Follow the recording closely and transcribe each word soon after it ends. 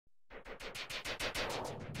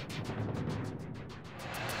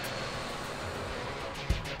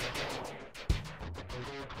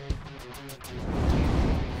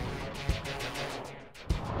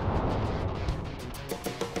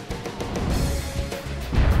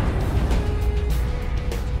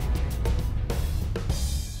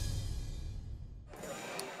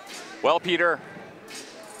Well, Peter,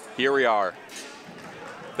 here we are.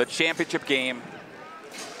 The championship game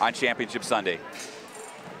on Championship Sunday.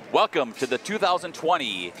 Welcome to the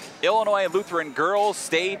 2020 Illinois Lutheran Girls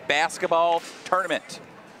State Basketball Tournament.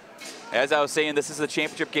 As I was saying, this is the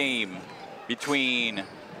championship game between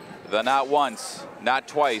the not once, not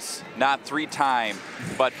twice, not three-time,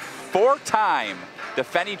 but four-time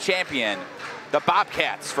defending champion, the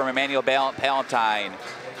Bobcats from Immanuel Palatine,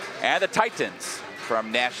 and the Titans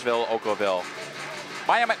from Nashville, Okawville.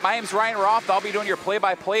 My name's Ryan Roth. I'll be doing your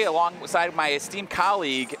play-by-play alongside my esteemed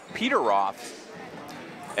colleague, Peter Roth.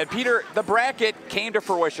 And Peter, the bracket came to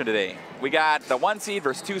fruition today. We got the 1 seed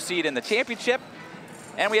versus 2 seed in the championship,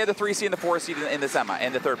 and we had the 3 seed and the 4 seed in the semi,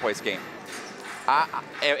 in the third place game.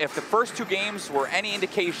 If the first 2 games were any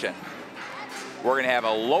indication, we're going to have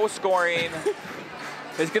a low-scoring,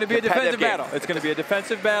 it's going to be a defensive battle. It's going to be a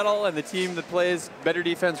defensive battle, and the team that plays better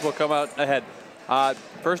defense will come out ahead.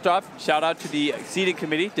 First off, shout out to the seeding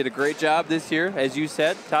committee. Did a great job this year, as you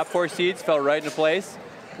said. Top 4 seeds fell right into place.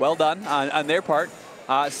 Well done on their part.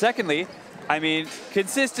 Secondly, I mean,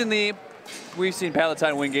 consistently, we've seen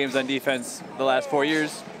Palatine win games on defense the last 4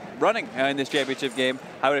 years running in this championship game.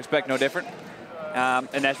 I would expect no different.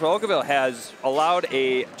 And Nashville Okawville has allowed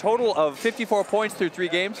a total of 54 points through 3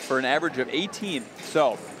 games for an average of 18.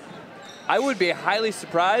 So I would be highly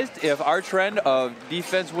surprised if our trend of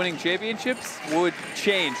defense winning championships would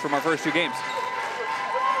change from our first 2 games.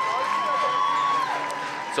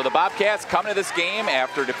 So the Bobcats come to this game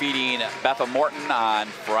after defeating Bethel Morton on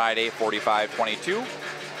Friday, 45-22.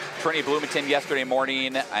 Trinity Bloomington yesterday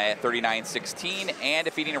morning at 39-16, and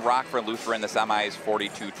defeating Rockford Lutheran in the semis,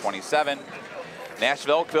 42-27.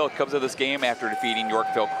 Nashville Okawville comes to this game after defeating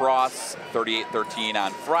Yorkville Cross 38-13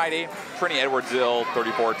 on Friday. Trinity Edwardsville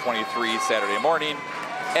 34-23 Saturday morning.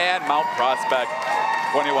 And Mount Prospect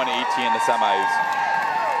 21-18 in the semis.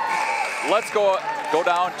 Let's go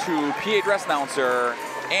down to PA dress announcer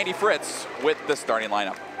Andy Fritz with the starting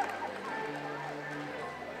lineup.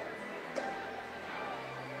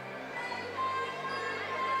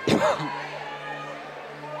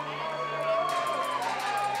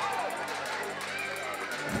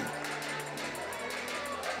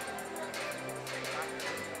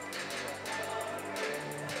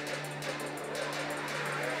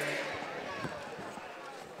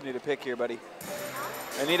 I need a pick here, buddy.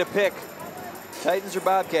 I need a pick. Titans or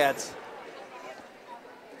Bobcats?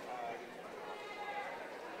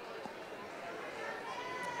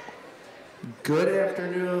 Good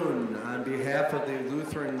afternoon. On behalf of the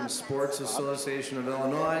Lutheran Sports Association of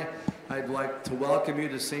Illinois, I'd like to welcome you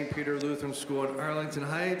to St. Peter Lutheran School in Arlington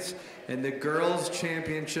Heights and the girls'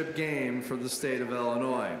 championship game for the state of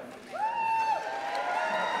Illinois.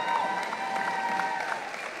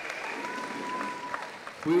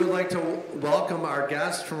 We would like to welcome our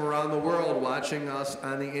guests from around the world watching us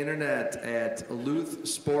on the internet at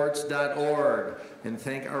LuthsportsTV and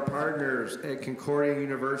thank our partners at Concordia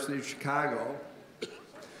University of Chicago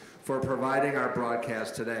for providing our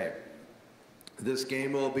broadcast today. This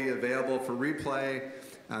game will be available for replay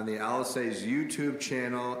on the LSA's YouTube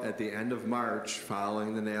channel at the end of March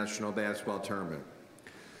following the National Basketball Tournament.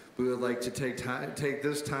 We would like to take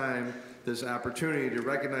this opportunity to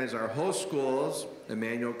recognize our host schools,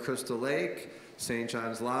 Immanuel Crystal Lake, St.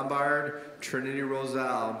 John's Lombard, Trinity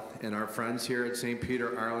Roselle, and our friends here at St.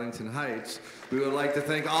 Peter Arlington Heights. We would like to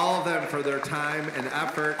thank all of them for their time and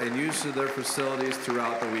effort and use of their facilities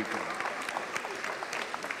throughout the weekend.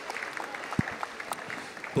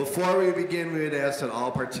 Before we begin, we would ask that all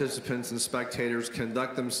participants and spectators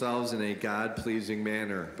conduct themselves in a God-pleasing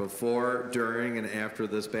manner before, during, and after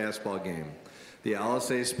this basketball game. The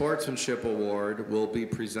LSA Sportsmanship Award will be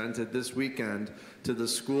presented this weekend to the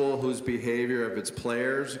school whose behavior of its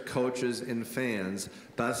players, coaches, and fans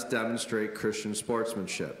best demonstrate Christian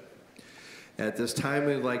sportsmanship. At this time,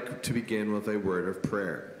 we'd like to begin with a word of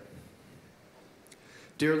prayer.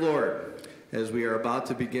 Dear Lord, as we are about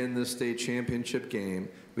to begin this state championship game,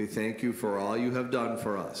 we thank you for all you have done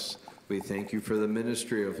for us. We thank you for the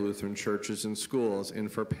ministry of Lutheran churches and schools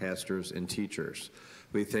and for pastors and teachers.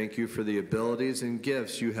 We thank you for the abilities and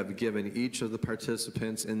gifts you have given each of the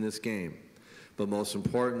participants in this game. But most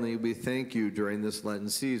importantly, we thank you during this Lenten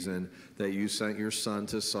season that you sent your Son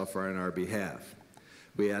to suffer on our behalf.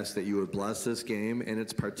 We ask that you would bless this game and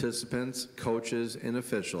its participants, coaches, and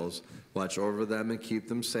officials. Watch over them and keep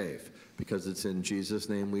them safe, because it's in Jesus'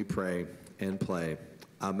 name we pray and play.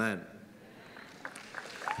 Amen.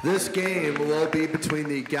 This game will be between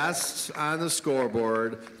the guests on the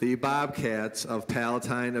scoreboard, the Bobcats of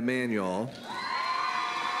Palatine Immanuel,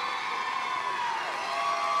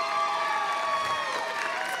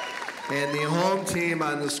 And the home team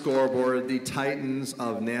on the scoreboard, the Titans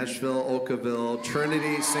of Nashville, Okawville,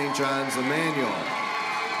 Trinity, St. John's, Immanuel.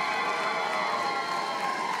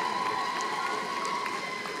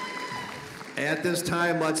 At this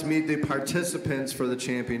time, let's meet the participants for the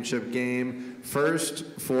championship game. First,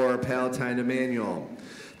 for Palatine Immanuel.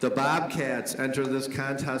 The Bobcats enter this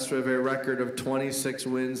contest with a record of 26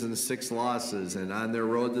 wins and 6 losses, and on their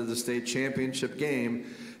road to the state championship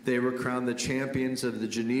game, they were crowned the champions of the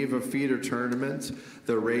Geneva Feeder Tournament,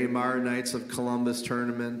 the Raymar Knights of Columbus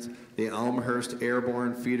Tournament, the Elmhurst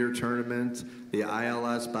Airborne Feeder Tournament, the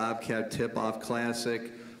ILS Bobcat Tip-Off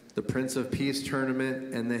Classic, the Prince of Peace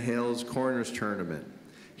Tournament, and the Hales Corners Tournament.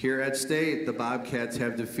 Here at state, the Bobcats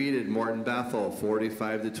have defeated Morton Bethel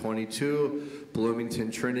 45-22, Bloomington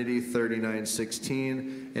Trinity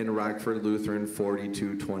 39-16, and Rockford Lutheran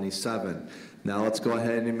 42-27. Now let's go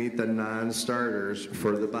ahead and meet the non-starters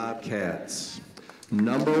for the Bobcats.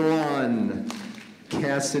 Number 1,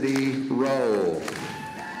 Cassidy Rowe.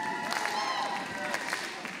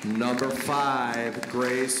 Number 5,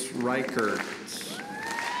 Grace Reichert.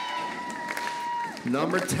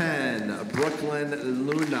 Number 10, Brooklyn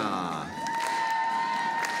Luna.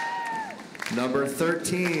 Number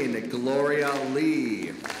 13, Gloria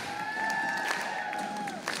Lee.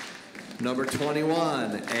 Number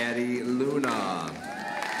 21, Addie Luna.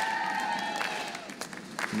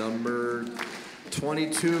 Number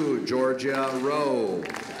 22, Georgia Rowe.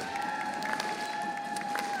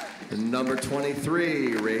 Number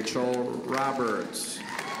 23, Rachel Roberts.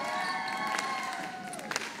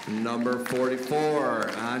 Number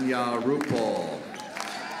 44, Anya Rupel.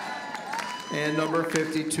 And number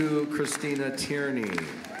 52, Christina Tierney.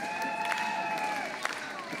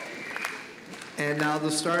 And now the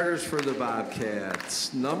starters for the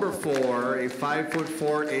Bobcats. Number 4, a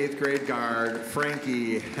 5'4", 8th grade guard,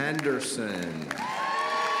 Frankie Henderson.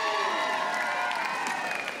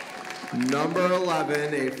 Number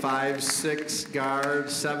 11, a 5'6" guard,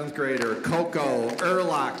 7th grader, Coco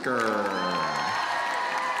Erlacher.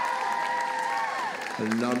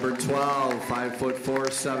 Number 12, 5'4",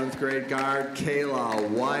 7th grade guard, Kayla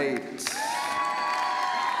White.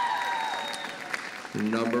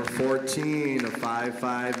 Number 14, a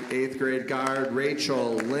 5'5", 8th grade guard,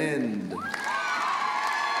 Rachel Lind.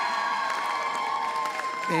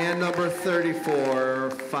 And number 34,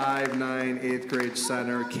 5'9", 8th grade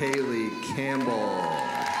center, Kaylee Campbell.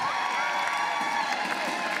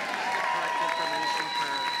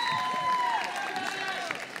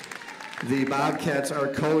 The Bobcats are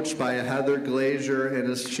coached by Heather Glazier,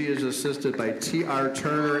 and she is assisted by T.R.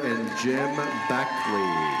 Turner and Jim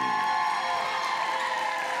Beckley.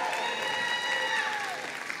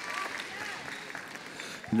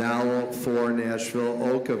 Now for Nashville,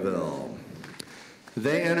 Okawville.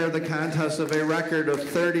 They enter the contest of a record of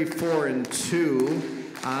 34-2.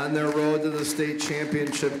 On their road to the state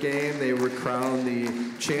championship game, they were crowned the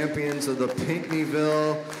champions of the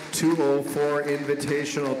Pinckneyville 204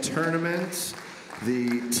 Invitational Tournament,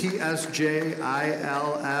 the TSJILS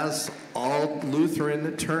All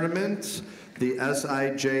Lutheran Tournament, the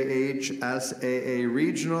SIJH SAA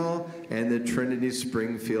Regional, and the Trinity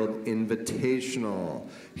Springfield Invitational.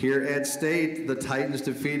 Here at state, the Titans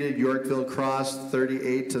defeated Yorkville Cross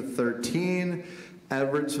 38-13,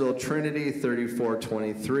 Edwardsville Trinity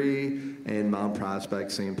 34-23, and Mount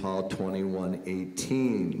Prospect St. Paul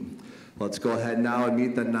 21-18. Let's go ahead now and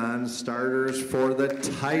meet the non-starters for the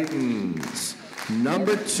Titans.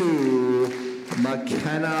 Number 2,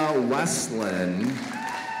 McKenna Westland.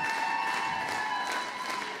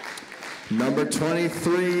 Number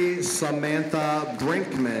 23, Samantha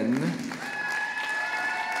Brinkman.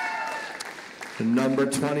 Number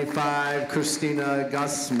 25, Christina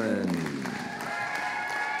Gussman.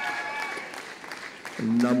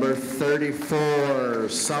 Number 34,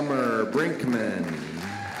 Summer Brinkman.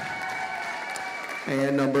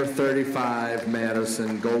 And number 35,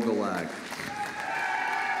 Madison Gogolek.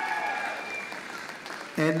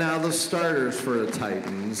 And now the starters for the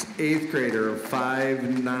Titans. 8th grader,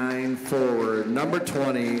 5'9" forward, number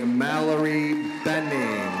 20, Mallory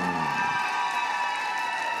Benning.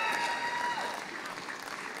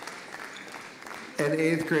 An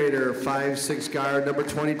 8th grader, 5'6" guard, number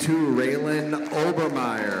 22, Raylan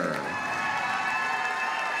Obermeyer.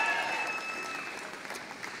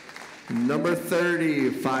 Number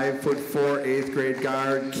 30, 5'4", 8th grade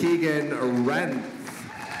guard, Keegan Renth.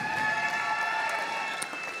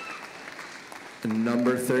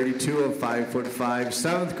 Number 32, a 5'5",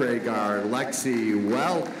 7th grade guard, Lexi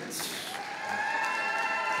Welch.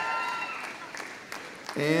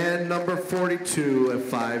 And number 42, a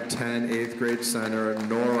 5'10", 8th grade center,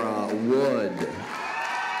 Nora Wood.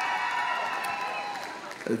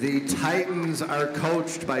 The Titans are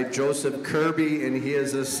coached by Joseph Kirby, and he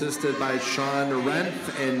is assisted by Sean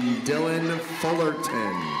Renth and Dylan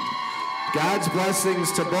Fullerton. God's blessings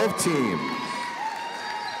to both teams.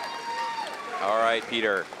 All right,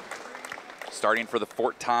 Peter. Starting for the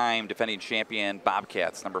four-time defending champion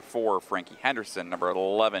Bobcats, number 4, Frankie Henderson, number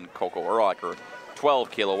 11, Coco Urlacher, 12,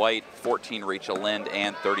 Kayla White, 14, Rachel Lind,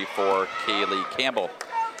 and 34, Kaylee Campbell.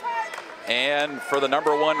 And for the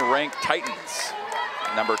number 1 ranked Titans,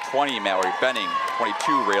 number 20, Mallory Benning, 22,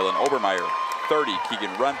 Raylan Obermeyer, 30,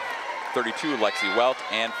 Keegan Runt, 32, Lexi Welt,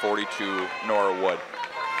 and 42, Nora Wood.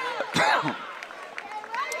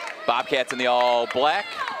 Bobcats in the all black,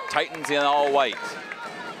 Titans in all white.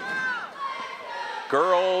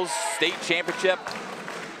 Girls State Championship.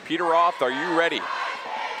 Peter Roth, are you ready?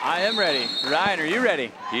 I am ready. Ryan, are you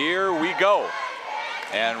ready? Here we go.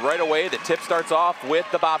 And right away, the tip starts off with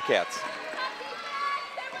the Bobcats.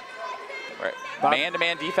 Right.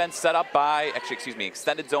 Man-to-man defense set up by,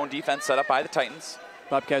 extended zone defense set up by the Titans.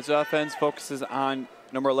 Bobcats offense focuses on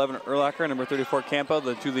number 11, Urlacher, number 34, Campo,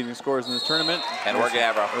 the 2 leading scorers in this tournament. And we're going to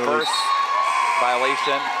have our first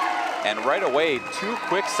violation. And right away, 2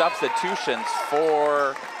 quick substitutions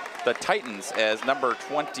for the Titans as number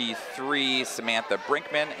 23, Samantha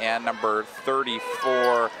Brinkman, and number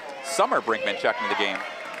 34, Summer Brinkman checking the game.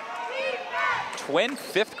 Twin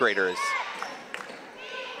 5th graders.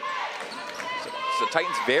 So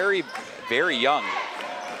Titans very, very young.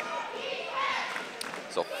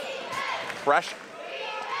 So pressure,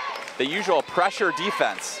 the usual pressure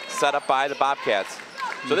defense set up by the Bobcats.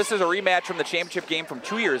 So this is a rematch from the championship game from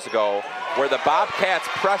 2 years ago where the Bobcats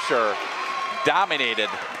pressure dominated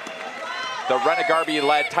the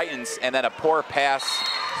Renegarby-led Titans, and then a poor pass.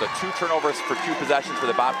 So 2 turnovers for 2 possessions for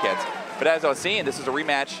the Bobcats. But as I was saying, this is a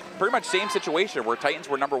rematch, pretty much same situation where Titans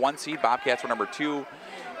were number 1 seed, Bobcats were number 2,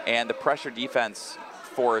 and the pressure defense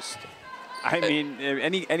forced. I mean,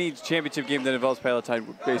 any championship game that involves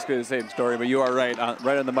Palatine, basically the same story, but you are right,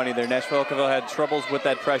 right on the money there. Nashville Okawville had troubles with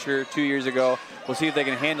that pressure 2 years ago. We'll see if they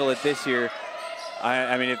can handle it this year.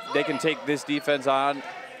 I mean, if they can take this defense on,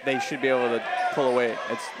 they should be able to pull away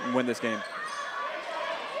and win this game.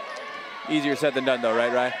 Easier said than done, though,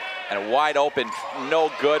 right, Ryan? And wide open,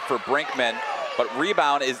 no good for Brinkman, but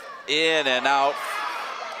rebound is in and out.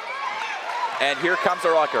 And here comes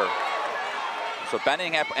Urlacher. So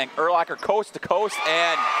Benning and Urlacher coast to coast,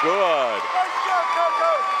 and good.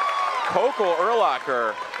 Coco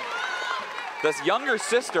Urlacher, this younger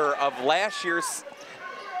sister of last year's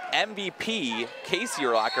MVP, Casey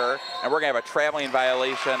Urlacher, and we're gonna have a traveling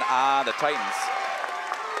violation on the Titans.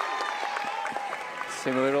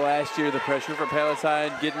 Similar to last year, the pressure for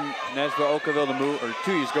Palatine getting Nashville Okawville to move, or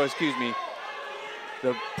 2 years ago, excuse me.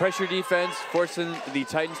 The pressure defense forcing the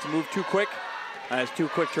Titans to move too quick, and has 2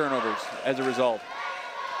 quick turnovers as a result.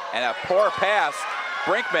 And a poor pass,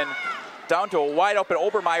 Brinkman down to a wide open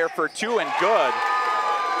Obermeyer for 2 and good.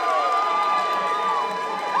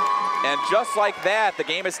 And just like that, the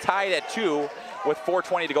game is tied at 2 with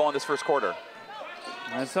 4:20 to go in this first quarter.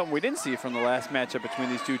 That's something we didn't see from the last matchup between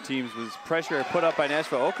these 2 teams, was pressure put up by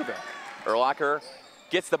Nashville Okawville. Urlacher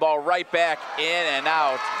gets the ball right back in and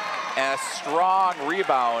out, and a strong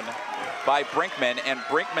rebound by Brinkman, and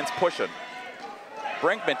Brinkman's pushing.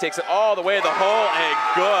 Brinkman takes it all the way to the hole, and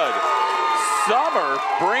good. Summer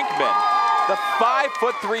Brinkman, the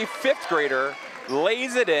 5'3" 5th grader,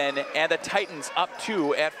 lays it in, and the Titans up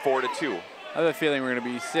 2 at 4-2. I have a feeling we're going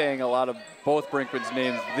to be saying a lot of both Brinkman's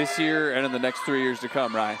names this year and in the next 3 years to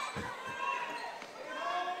come, Ryan.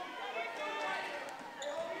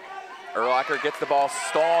 Urlacher gets the ball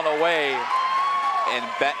stolen away, and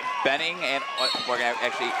Benning, and we're going to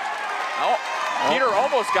actually, Peter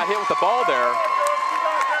almost got hit with the ball there.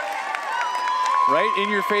 Right in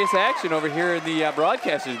your face action over here in the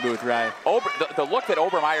broadcaster's booth, Ryan. The look that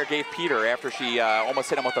Obermeyer gave Peter after she almost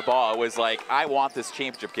hit him with the ball was like, I want this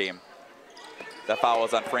championship game. The foul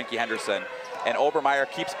was on Frankie Henderson. And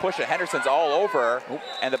Obermeyer keeps pushing. Henderson's all over,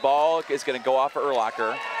 and the ball is going to go off of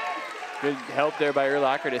Urlacher. Good help there by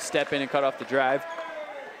Urlacher to step in and cut off the drive.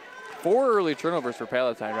 4 early turnovers for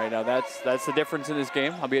Palatine right now. That's the difference in this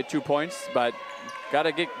game. I'll be at 2 points, but got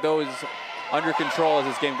to get those under control as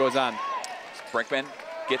this game goes on. Brinkman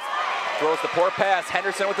throws the poor pass.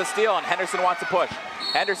 Henderson with the steal, and Henderson wants to push.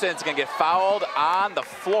 Henderson's going to get fouled on the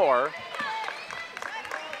floor.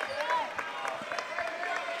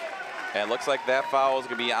 And it looks like that foul is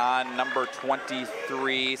going to be on number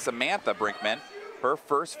 23, Samantha Brinkman. Her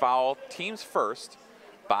first foul, team's first.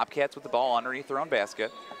 Bobcats with the ball underneath their own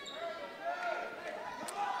basket.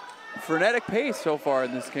 Frenetic pace so far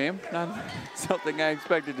in this game. Not something I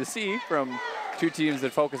expected to see from 2 teams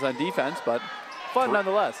that focus on defense, but fun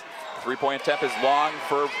nonetheless. Three-point attempt is long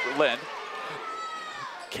for Lind.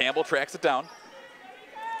 Campbell tracks it down.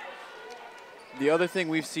 The other thing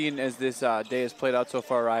we've seen as this day has played out so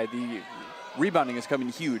far, the rebounding is coming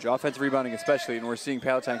huge, offensive rebounding especially, and we're seeing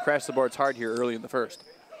Palatine crash the boards hard here early in the first.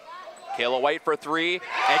 Kayla White for three,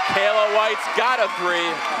 and Kayla White's got a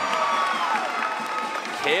three.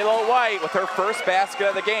 Kayla White with her first basket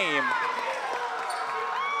of the game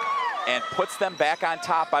and puts them back on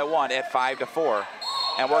top by one at 5-4.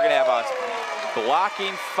 And we're gonna have a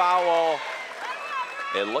blocking foul.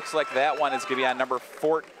 It looks like that one is gonna be on number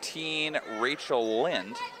 14, Rachel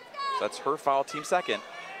Lind. So that's her foul, team second.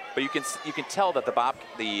 But you can tell that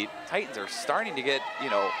the Titans are starting to get, you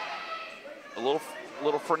know, a little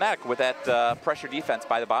frenetic with that pressure defense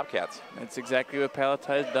by the Bobcats. That's exactly what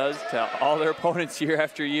Palatine does to all their opponents year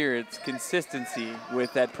after year. It's consistency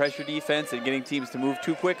with that pressure defense and getting teams to move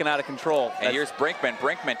too quick and out of control. And here's Brinkman.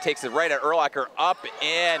 Brinkman takes it right at Urlacher, up,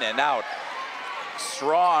 in, and out.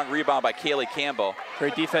 Strong rebound by Kaylee Campbell.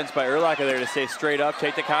 Great defense by Urlacher there to stay straight up,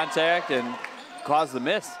 take the contact, and cause the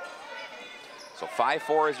miss. So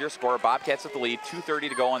 5-4 is your score. Bobcats with the lead. 2:30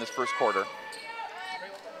 to go in this first quarter.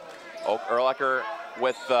 Urlacher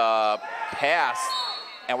with the pass,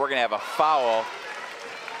 and we're gonna have a foul.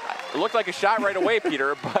 It looked like a shot right away,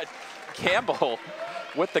 Peter, but Campbell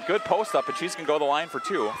with the good post up, and she's gonna go to the line for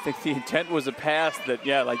two. I think the intent was a pass that,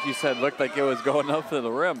 yeah, like you said, looked like it was going up to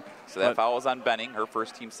the rim. So that foul is on Benning, her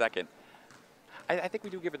first, team second. I think we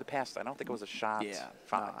do give her the pass. I don't think it was a shot. Yeah,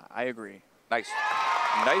 I agree. Nice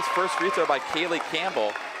first free throw by Kaylee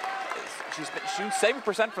Campbell. She's been shooting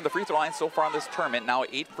 70% from the free throw line so far in this tournament, now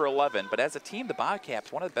 8 for 11. But as a team, the Bobcats,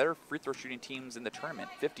 one of the better free throw shooting teams in the tournament,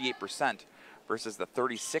 58% versus the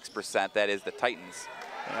 36% that is the Titans.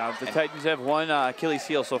 The Titans have one Achilles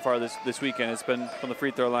heel so far this weekend. It's been from the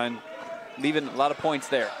free throw line, leaving a lot of points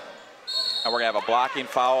there. And we're gonna have a blocking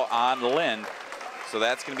foul on Lind. So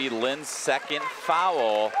that's gonna be Lind's second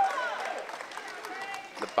foul.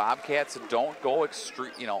 The Bobcats don't go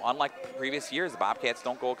extreme, you know, unlike previous years, the Bobcats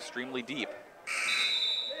don't go extremely deep.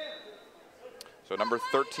 So number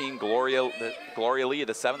 13, Gloria Lee,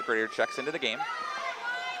 the 7th grader, checks into the game.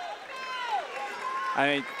 I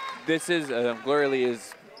mean, this is, Gloria Lee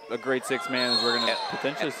is a great sixth man, as we're going to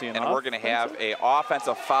potentially see an And we're going to have an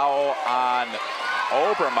offensive foul on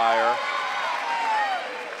Obermeyer.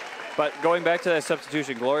 But going back to that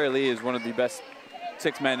substitution, Gloria Lee is one of the best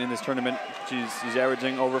six men in this tournament. She's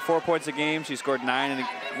averaging over 4 points a game. She scored 9 in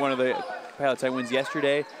one of the Palatine wins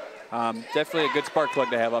yesterday. Definitely a good spark plug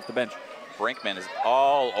to have off the bench. Brinkman is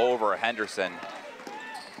all over Henderson.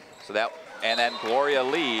 So that, and then Gloria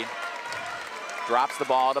Lee drops the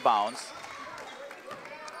ball out of bounds.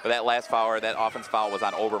 But that last foul, or that offense foul, was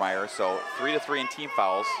on Obermeyer. So 3-3 in team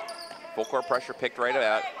fouls. Full court pressure picked right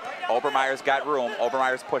out. Obermeyer's got room.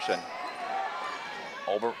 Obermeyer's pushing.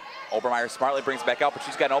 Obermeyer smartly brings it back out, but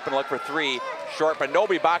she's got an open look for three. Short, but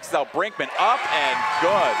nobody boxes out. Brinkman up and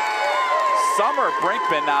good. Summer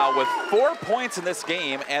Brinkman now with 4 points in this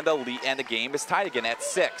game, and the game is tied again at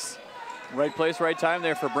 6. Right place, right time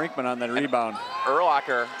there for Brinkman on that rebound.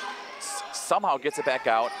 Urlacher somehow gets it back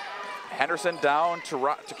out. Henderson down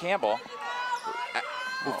to Campbell,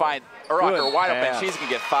 who find Urlacher wide open. She's gonna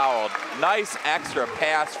get fouled. Nice extra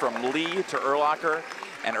pass from Lee to Urlacher.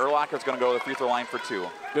 And Urlacher's going to go to the free throw line for 2.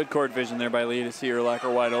 Good court vision there by Lee to see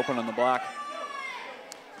Urlacher wide open on the block.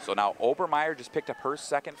 So now Obermeyer just picked up her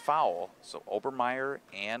second foul. So Obermeyer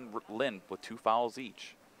and Lind with 2 fouls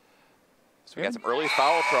each. So we got some early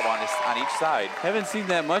foul trouble on each side. Haven't seen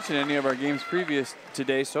that much in any of our games previous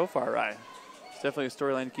today so far, Ryan. It's definitely a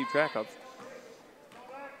storyline to keep track of.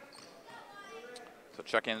 So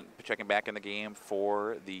checking back in the game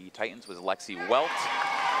for the Titans was Lexi Welt.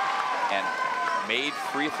 And made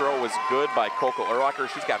free throw was good by Coco Urlacher.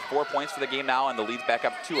 She's got 4 points for the game now, and the lead's back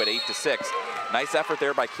up 2 at 8-6. Nice effort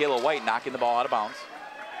there by Kayla White, knocking the ball out of bounds.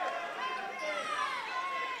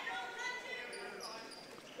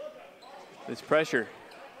 This pressure,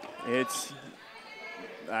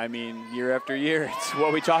 I mean, year after year, it's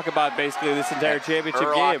what we talk about basically this entire championship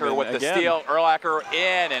game. Urlacher with the steal, Urlacher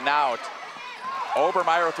in and out.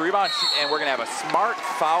 Obermeyer with the rebound, and we're gonna have a smart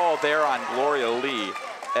foul there on Gloria Lee,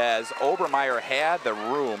 as Obermeyer had the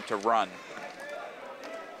room to run.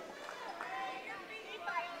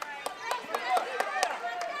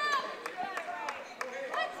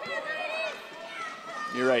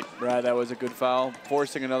 You're right, Brad, that was a good foul,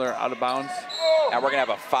 forcing another out of bounds. And we're gonna have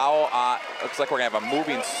a foul, looks like we're gonna have a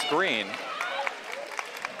moving screen.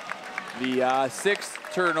 The 6th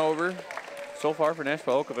turnover so far for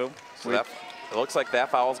Nashville Okawville. So it looks like that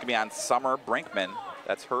foul is gonna be on Summer Brinkman.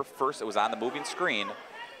 That's her first, it was on the moving screen.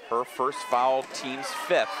 Her first foul, team's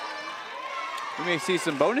 5th. We may see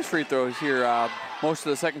some bonus free throws here most of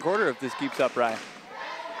the second quarter if this keeps up, Ryan.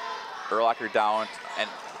 Urlacher down, and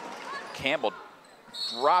Campbell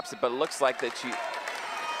drops it, but it looks like that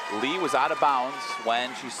Lee was out of bounds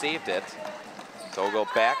when she saved it. So we'll go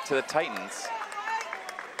back to the Titans.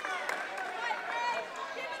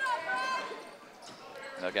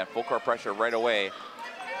 And again, full court pressure right away.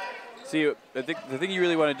 See, I think the thing you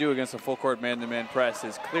really want to do against a full court man-to-man press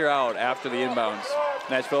is clear out after the inbounds.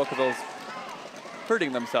 Nashville Okawville's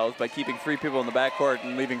hurting themselves by keeping 3 people in the backcourt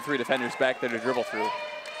and leaving 3 defenders back there to dribble through.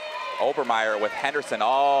 Obermeyer with Henderson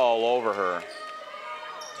all over her.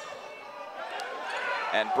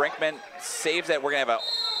 And Brinkman saves it. We're gonna have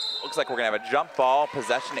looks like we're gonna have a jump ball,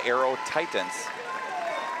 possession arrow, Titans.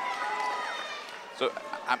 So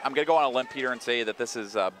I'm gonna go on a limb, Peter, and say that this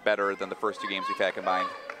is better than the first 2 games we've had combined.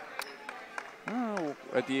 Oh,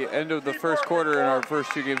 at the end of the first quarter in our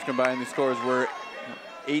first 2 games combined, the scores were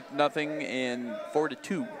 8-0 and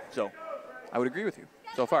 4-2. So I would agree with you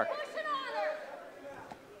so far.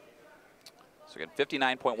 So we got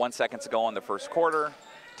 59.1 seconds to go in the first quarter.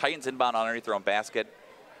 Titans inbound underneath their own basket.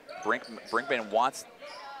 Brinkman wants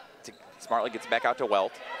to smartly gets back out to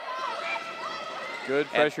Welt. Good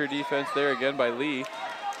pressure defense there again by Lee.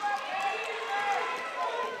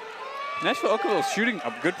 Nashville Okawville's shooting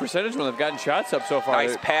a good percentage when they've gotten shots up so far.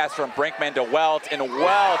 Nice pass from Brinkman to Welt, and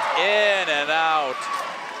Welt in and out.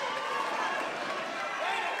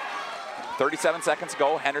 37 seconds to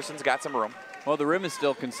go. Henderson's got some room. Well, the rim is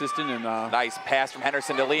still consistent. And nice pass from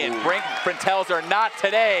Henderson to Lee, and Brinkman tells her not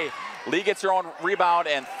today. Lee gets her own rebound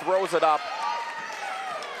and throws it up.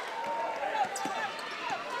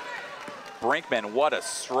 Brinkman, what a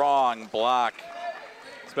strong block.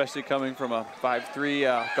 Especially coming from a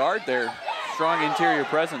 5'3" guard there. Strong interior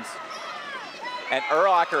presence. And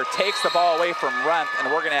Urlacher takes the ball away from Renth, and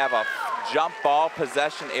we're going to have a jump ball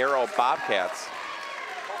possession arrow Bobcats.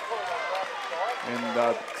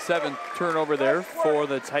 And 7th turnover for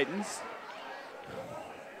the Titans.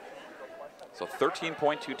 So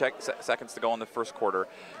 13.2 seconds to go in the first quarter.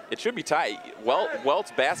 It should be tight.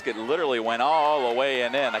 Welt's basket literally went all the way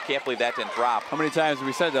and in. I can't believe that didn't drop. How many times have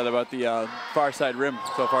we said that about the far side rim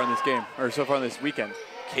so far in this game, or so far in this weekend?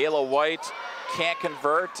 Kayla White can't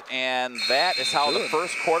convert, and that is how the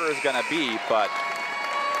first quarter is going to be. But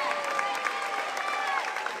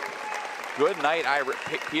good night,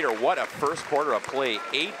 Peter. What a first quarter of play.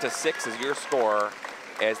 8-6 is your score,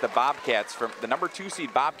 as the Bobcats, from the number 2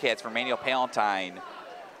 seed Bobcats from Immanuel Palatine,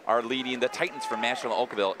 are leading the Titans from Nashville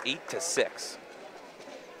Okawville 8-6.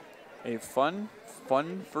 A fun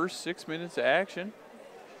first 6 minutes of action.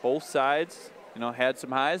 Both sides, had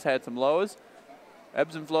some highs, had some lows,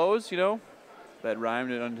 ebbs and flows. That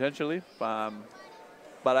rhymed unintentionally. But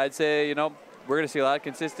I'd say, we're going to see a lot of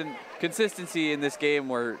consistency in this game,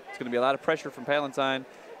 where it's going to be a lot of pressure from Palatine,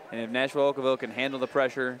 and if Nashville Okawville can handle the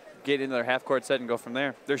pressure, get into their half-court set and go from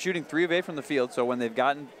there. They're shooting 3 of 8 from the field, so when they've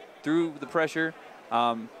gotten through the pressure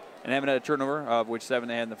and haven't had a turnover, of which 7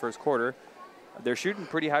 they had in the first quarter, they're shooting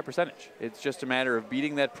pretty high percentage. It's just a matter of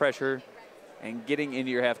beating that pressure and getting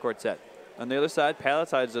into your half-court set. On the other side,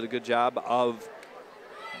 Palatine's did a good job of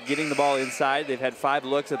getting the ball inside. They've had 5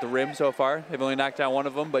 looks at the rim so far. They've only knocked down 1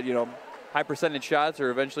 of them, but, high percentage shots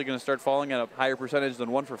are eventually going to start falling at a higher percentage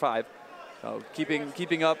than 1 for 5. So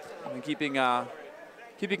keeping up and keeping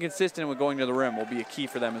consistent with going to the rim will be a key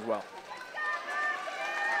for them as well.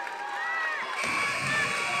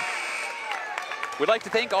 We'd like to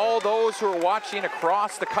thank all those who are watching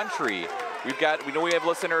across the country. We know we have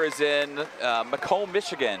listeners in Macomb,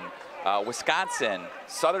 Michigan, Wisconsin,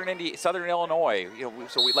 Southern Illinois.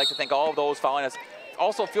 So we'd like to thank all of those following us.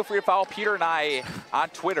 Also, feel free to follow Peter and I on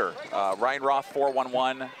Twitter, Ryan Roth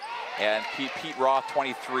 411 and Pete Roth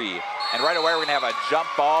 23. And right away, we're going to have a jump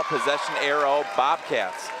ball possession arrow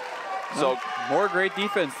Bobcats. So more great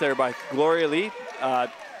defense there by Gloria Lee.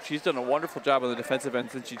 She's done a wonderful job on the defensive end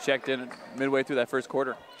since she checked in midway through that first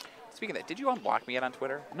quarter. Speaking of that, did you unblock me yet on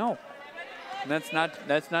Twitter? No, that's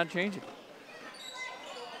not changing.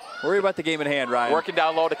 Worry about the game at hand, Ryan. Working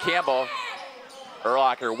down low to Campbell.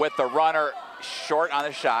 Urlacher with the runner, short on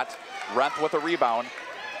the shot. Renth with a rebound.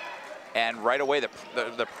 And right away,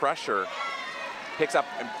 the pressure picks up.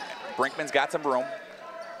 Brinkman's got some room.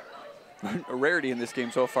 A rarity in this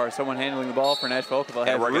game so far. Someone handling the ball for Nashville Okawville.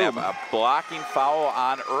 And we're going to have a blocking foul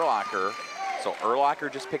on Urlacher. So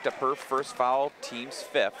Urlacher just picked up her first foul, team's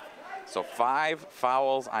 5th. So 5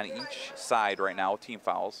 fouls on each side right now, team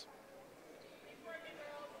fouls.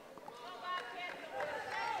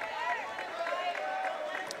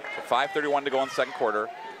 So 5:31 to go in the second quarter.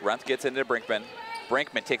 Renth gets into Brinkman.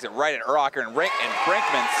 Brinkman takes it right at Urlacher, and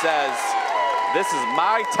Brinkman says, "This is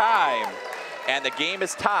my time," and the game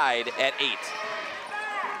is tied at 8.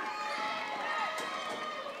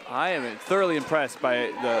 I am thoroughly impressed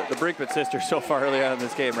by the Brinkman sisters so far early on in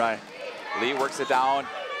this game, Ryan. Lee works it down.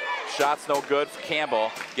 Shot's no good for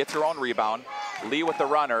Campbell. Gets her own rebound. Lee with the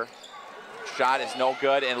runner. Shot is no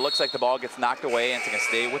good, and it looks like the ball gets knocked away, and it's going to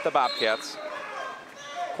stay with the Bobcats.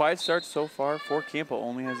 Quiet start so far for Campbell.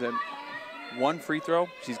 Only has that 1 free throw.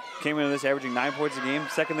 She's came into this averaging 9 points a game.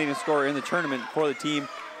 Second leading scorer in the tournament for the team.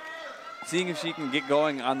 Seeing if she can get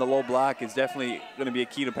going on the low block is definitely going to be a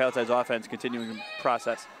key to Palatine's offense continuing the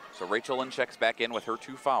process. So Rachel Lynn checks back in with her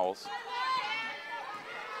 2 fouls.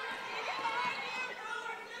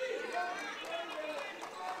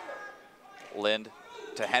 Lind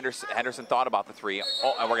to Henderson. Henderson thought about the 3.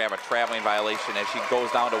 Oh, and we're going to have a traveling violation as she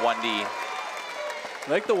goes down to 1D.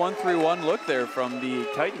 I like the 1-3-1 look there from the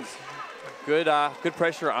Titans. Good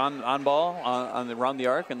pressure on ball around the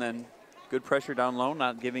arc, and then good pressure down low,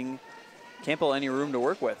 not giving Campbell any room to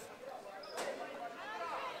work with.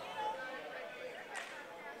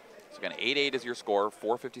 So again, 8-8 is your score.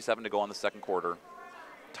 4:57 to go in the second quarter.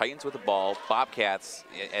 Titans with the ball. Bobcats,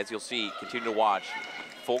 as you'll see, continue to watch.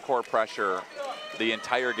 Full court pressure the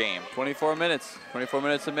entire game. 24 minutes. 24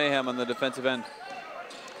 minutes of mayhem on the defensive end.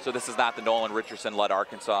 So this is not the Nolan Richardson-led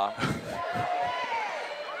Arkansas.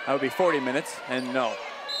 That would be 40 minutes, and no.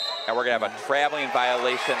 And we're going to have a traveling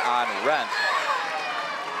violation on Rent.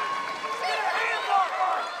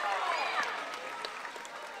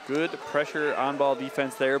 Good pressure on-ball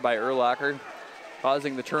defense there by Urlacher,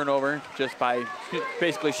 causing the turnover just by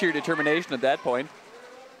basically sheer determination at that point.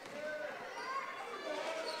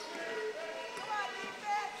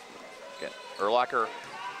 Again, Urlacher,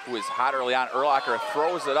 who is hot early on. Urlacher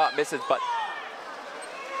throws it up, misses, but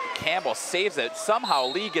Campbell saves it. Somehow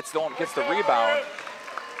Lee gets the rebound.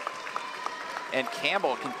 And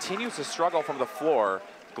Campbell continues to struggle from the floor.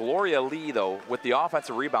 Gloria Lee, though, with the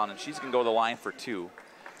offensive rebound, and she's going to go to the line for 2.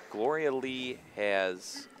 Gloria Lee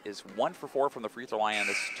is 1 for 4 from the free throw line in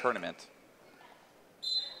this tournament.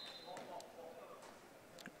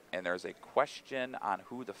 And there's a question on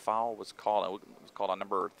who the foul was called. It was called on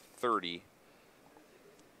number 30,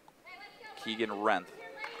 Keegan Renth.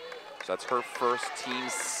 So that's her first, team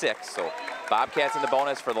 6. So Bobcats in the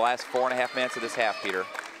bonus for the last 4.5 minutes of this half, Peter.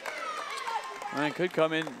 Well, it could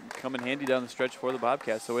come in handy down the stretch for the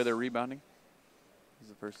Bobcats, the way they're rebounding.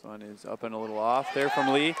 The first one is up and a little off there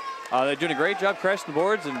from Lee. They're doing a great job crashing the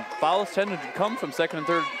boards, and fouls tend to come from second and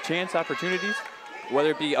third chance opportunities, whether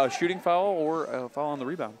it be a shooting foul or a foul on the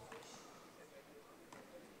rebound.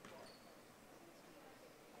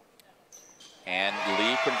 And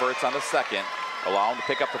Lee converts on the second, allowing them to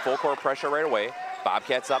pick up the full court pressure right away.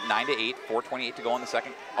 Bobcats up 9-8, 4:28 to go in the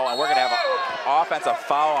second. Oh, and we're going to have an offensive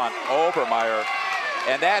foul on Obermeyer.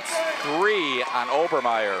 And that's 3 on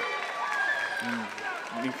Obermeyer.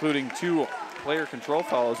 Including 2 player control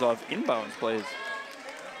fouls off inbounds plays,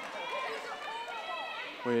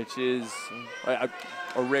 which is a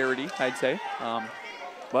rarity, I'd say.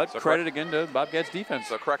 But so credit again to Bobcats defense.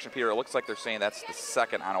 So correction, Peter, it looks like they're saying that's the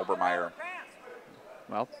second on Obermeyer.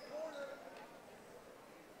 Well,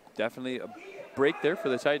 definitely a break there for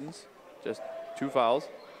the Titans. Just 2 fouls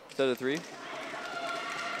instead of 3.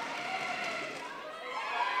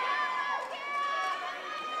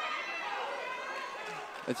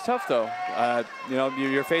 It's tough, though. You know,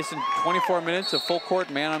 you're facing 24 minutes of full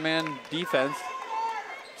court man-on-man defense.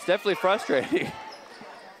 It's definitely frustrating.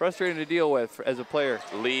 Frustrating to deal with as a player.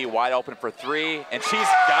 Lee wide open for 3, and she's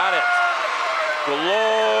got it.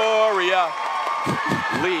 Gloria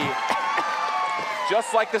Lee,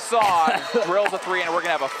 just like the song, drills a 3, and we're going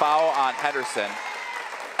to have a foul on Henderson.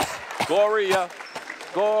 Gloria,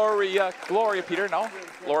 Peter, no?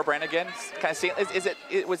 Laura Brannigan, kind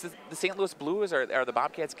of. Was it the St. Louis Blues, or are the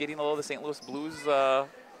Bobcats getting a little of the St. Louis Blues? Am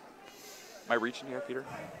I reaching here, Peter?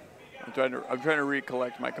 I'm trying to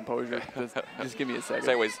recollect my composure. Just give me a second.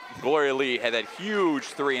 So anyways, Gloria Lee had that huge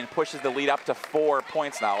 3 and pushes the lead up to 4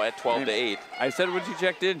 points now at 12-8. I said when she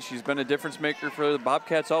checked in, she's been a difference maker for the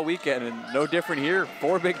Bobcats all weekend, and no different here.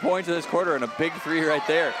 4 big points in this quarter and a big 3 right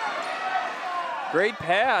there. Great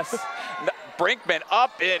pass. Brinkman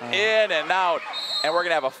up and in and out. And we're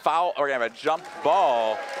going to have a foul, we're going to have a jump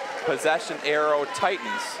ball. Possession arrow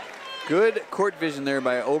Titans. Good court vision there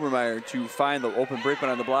by Obermeyer to find the open Brinkman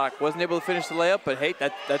on the block. Wasn't able to finish the layup, but hey,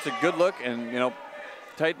 that's a good look. And, you know,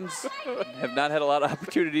 Titans have not had a lot of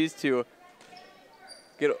opportunities to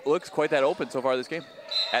get looks quite that open so far this game.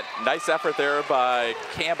 Nice effort there by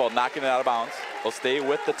Campbell, knocking it out of bounds. They'll stay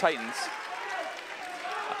with the Titans.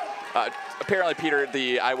 Apparently, Peter,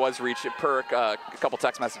 I was reaching, per a couple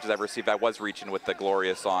text messages I've received, I was reaching with the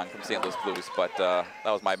Gloria song from St. Louis Blues, but that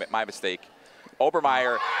was my mistake.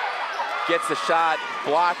 Obermeyer gets the shot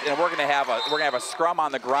blocked, and we're gonna have a scrum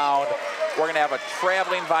on the ground. We're gonna have a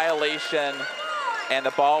traveling violation, and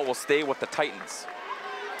the ball will stay with the Titans.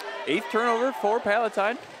 8th turnover for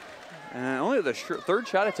Palatine. Only the third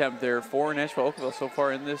shot attempt there for Nashville Okawville so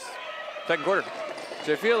far in this second quarter.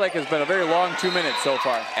 So I feel like it's been a very long 2 minutes so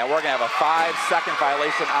far. And we're going to have a 5-second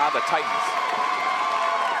violation on the Titans.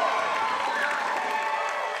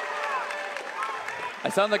 I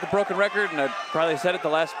sound like a broken record, and I've probably said it the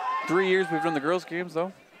last 3 years we've run the girls' games,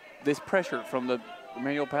 though. This pressure from the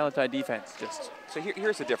Immanuel Palatine defense just... So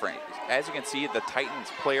here's the difference. As you can see, the Titans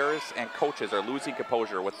players and coaches are losing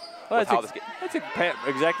composure with how this game... That's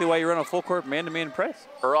exactly why you run a full-court man-to-man press.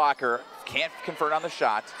 Erlacher can't convert on the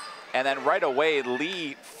shot. And then right away,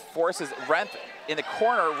 Lee forces Renth in the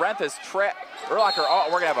corner. Renth is Erlacher. Oh,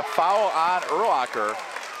 we're going to have a foul on Erlacher.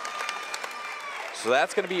 So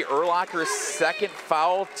that's going to be Erlacher's second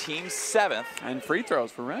foul, team 7th. And free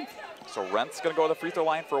throws for Renth. So Renth's going to go to the free throw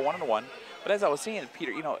line for a 1-and-1. But as I was saying,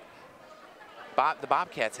 Peter, you know, the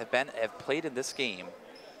Bobcats have played in this game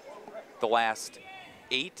the last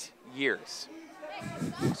 8 years.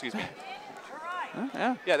 Excuse me.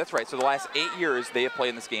 Yeah, that's right. So the last 8 years they have played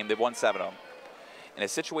in this game. They've won 7 of them. In a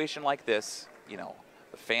situation like this, you know,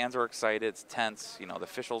 the fans are excited. It's tense. You know, the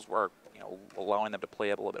officials were, you know, allowing them to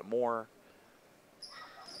play up a little bit more.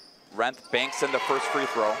 Renth banks in the first free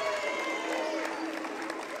throw.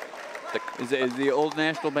 Is the old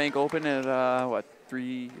National Bank open at what,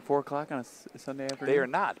 4 o'clock on a Sunday afternoon? They are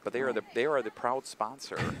not, but they are the proud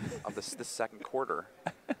sponsor of this second quarter.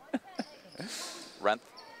 Renth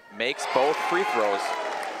makes both free throws.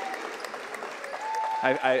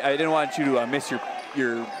 I didn't want you to miss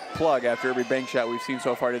your plug after every bank shot we've seen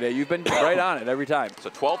so far today. You've been right on it every time. So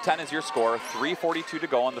 12-10 is your score, 3:42 to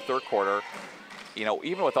go in the third quarter. You know,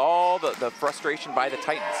 even with all the frustration by the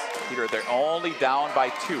Titans, Peter, they're only down by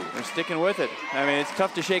 2. They're sticking with it. I mean, it's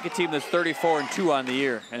tough to shake a team that's 34-2 on the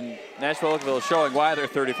year, and Nashville Okawville is showing why they're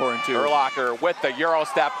 34-2. Erlacher with the Euro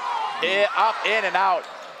step, up, in, and out.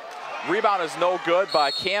 Rebound is no good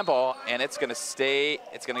by Campbell, and it's going to stay.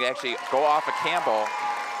 It's going to actually go off of Campbell,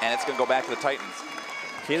 and it's going to go back to the Titans.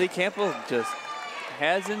 Kaylee Campbell just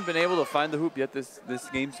hasn't been able to find the hoop yet this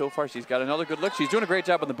game so far. She's got another good look. She's doing a great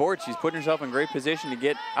job on the board. She's putting herself in great position to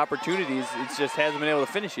get opportunities. It just hasn't been able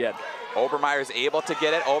to finish yet. Obermeyer's able to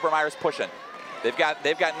get it. Obermeyer's pushing. They've got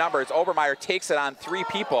numbers. Obermeyer takes it on 3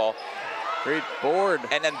 people. Great board.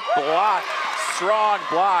 And then strong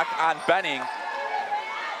block on Benning.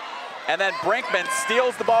 And then Brinkman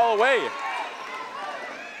steals the ball away.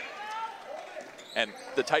 And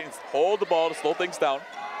the Titans hold the ball to slow things down.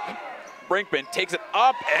 Brinkman takes it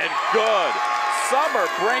up and good. Summer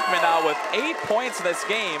Brinkman now with 8 points in this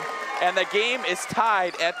game, and the game is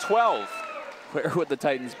tied at 12. Where would the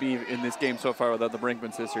Titans be in this game so far without the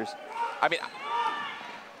Brinkman sisters? I mean,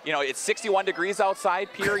 you know, it's 61 degrees outside,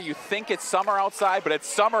 Peter. You think it's summer outside, but it's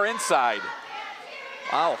summer inside.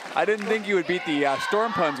 Wow, I didn't think you would beat the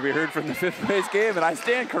storm puns we heard from the 5th place game, and I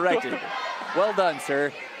stand corrected. Well done,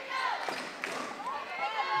 sir.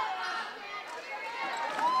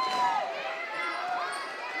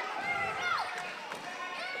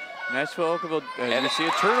 Nashville Okawville, and you see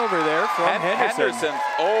a turnover there from Henderson. Henderson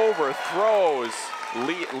overthrows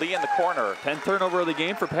Lee in the corner. 10th turnover of the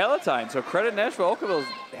game for Palatine. So credit Nashville Okawville's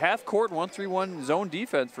half-court 1-3-1 zone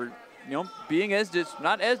defense for, you know, being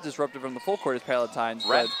not as disruptive from the full court as Palatine's.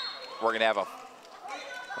 We're going to have a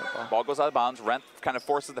ball goes out of bounds. Renth kind of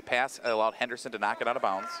forces the pass, allowed Henderson to knock it out of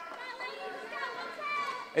bounds.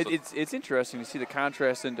 It's interesting to see the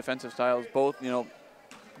contrast in defensive styles, both, you know,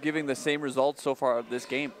 giving the same results so far of this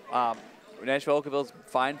game. Nashville Okawville's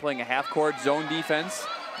fine playing a half-court zone defense,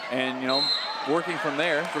 and, you know, working from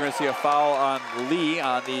there. We're going to see a foul on Lee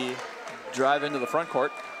on the drive into the front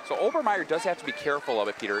court. So Obermeyer does have to be careful of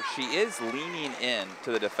it, Peter. She is leaning in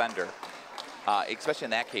to the defender, especially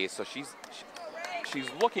in that case. So she's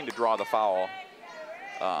looking to draw the foul,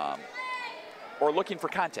 or looking for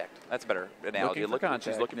contact. That's a better analogy.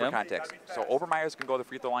 She's looking for contact. So Obermeyer's going to go to the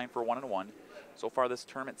free throw line for 1-and-1. So far this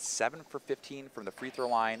tournament, 7 for 15 from the free throw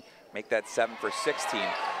line. Make that 7 for 16.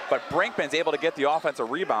 But Brinkman's able to get the offensive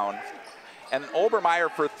rebound. And Obermeyer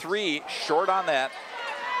for 3, short on that.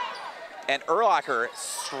 And Erlacher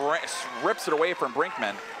rips it away from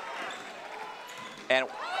Brinkman. And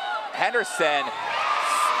Henderson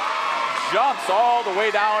jumps all the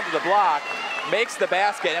way down to the block, makes the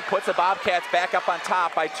basket, and puts the Bobcats back up on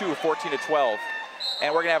top by 2, 14-12.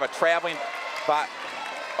 And we're going to have a traveling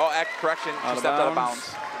correction. She stepped out of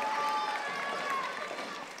bounds.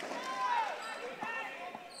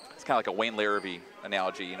 It's kind of like a Wayne Larrabee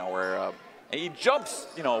analogy, you know, where he jumps,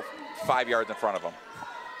 you know, 5 yards in front of him.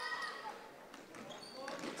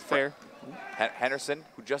 Fair. Henderson,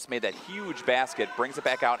 who just made that huge basket, brings it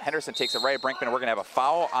back out. Henderson takes it right at Brinkman, and we're going to have a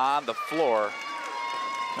foul on the floor.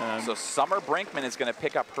 So Summer Brinkman is going to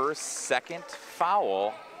pick up her second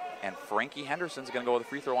foul, and Frankie Henderson's going to go to the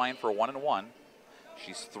free throw line for a 1-and-1.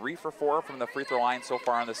 She's 3 for 4 from the free throw line so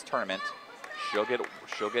far in this tournament. She'll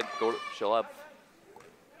have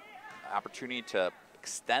opportunity to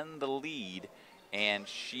extend the lead, and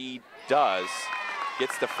she does.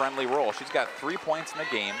 Gets the friendly roll. She's got 3 points in the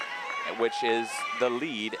game, which is the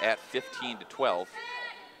lead at 15-12.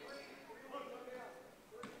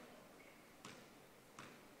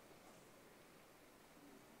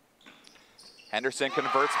 Henderson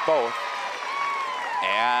converts both.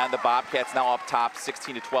 And the Bobcats now up top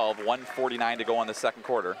 16-12, 1:49 to go in the second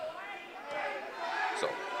quarter. So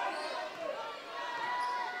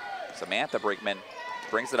Samantha Brinkman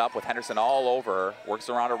brings it up with Henderson all over her, works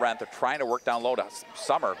around Arendt. They're trying to work down low to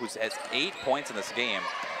Summer, who has 8 points in this game.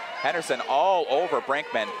 Henderson all over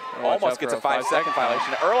Brinkman, almost gets a 5-second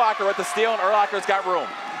violation. Urlacher with the steal, and Urlacher's got room.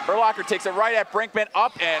 Urlacher takes it right at Brinkman,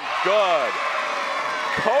 up and good.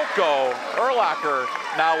 Coco Urlacher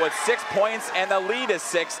now with 6 points, and the lead is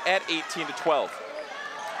 6 at 18-12.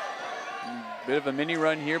 Bit of a mini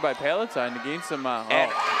run here by Palatine to gain some answers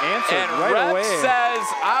and right away. says,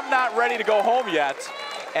 I'm not ready to go home yet,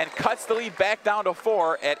 and cuts the lead back down to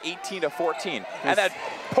 4 at 18-14. And that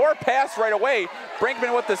poor pass right away,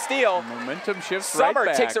 Brinkman with the steal. Momentum shifts Summer right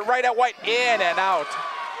back. takes it right at White, in and out.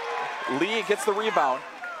 Lee gets the rebound.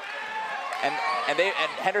 And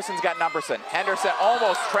Henderson's got Numberson. Henderson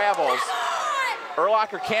almost travels.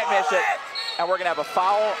 Urlacher can't miss it, and we're gonna have a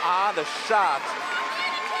foul on the shot.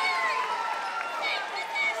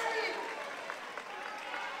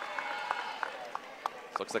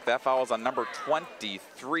 Looks like that foul is on number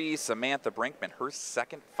 23, Samantha Brinkman. Her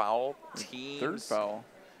second foul, teams. Third foul.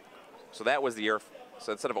 So that was the year.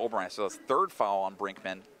 So instead of Oberon, so it's third foul on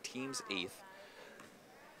Brinkman, team's 8th.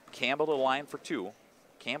 Campbell to the line for 2.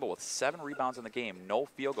 Campbell with 7 rebounds in the game, no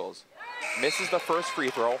field goals. Misses the first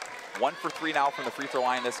free throw. 1 for 3 now from the free throw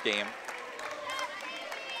line this game.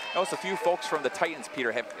 Notice a few folks from the Titans,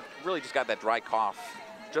 Peter, have really just got that dry cough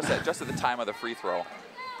just at the time of the free throw.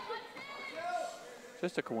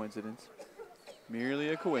 Just a coincidence. Merely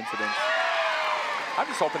a coincidence. I'm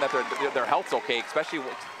just hoping that their health's okay, especially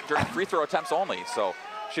during free throw attempts only. So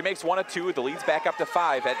she makes 1 of 2. The lead's back up to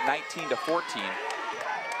 5 at 19-14.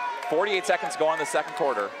 48 seconds go in the second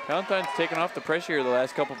quarter. Palatine's taken off the pressure here the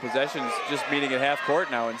last couple possessions, just meeting at half court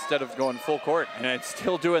now instead of going full court. And it's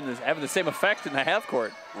still doing this, having the same effect in the half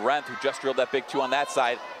court. Renth, who just drilled that big 2 on that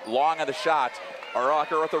side, long on the shot.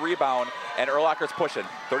 Urlacher with the rebound, and Urlacher's pushing.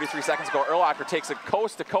 33 seconds ago, Urlacher takes it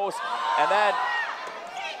coast to coast, and then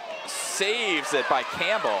saves it by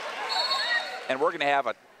Campbell. And we're gonna have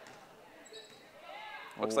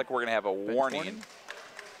looks like we're gonna have a warning.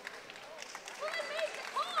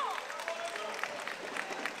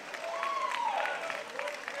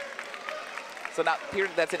 So now, Peter,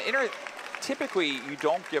 that's typically you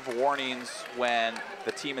don't give warnings when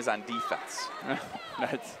the team is on defense.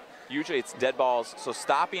 Usually it's dead balls. So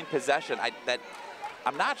stopping possession,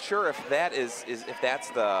 I'm not sure if that's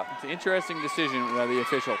the. It's an interesting decision by the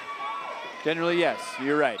official. Generally, yes,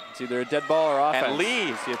 you're right. It's either a dead ball or offense. And Lee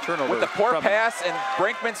you see a turnover with the poor pass, and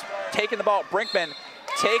Brinkman's taking the ball. Brinkman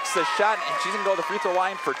takes the shot, and she's gonna go to the free throw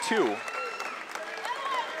line for 2.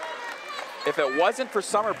 If it wasn't for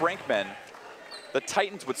Summer Brinkman, the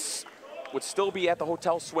Titans would still be at the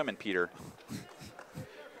hotel swimming, Peter.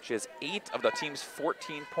 She has 8 of the team's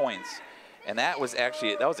 14 points. And that was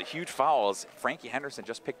a huge foul as Frankie Henderson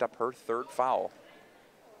just picked up her 3rd foul.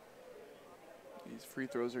 These free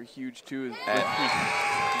throws are huge too.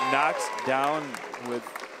 Knocks down with.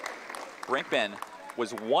 Brinkman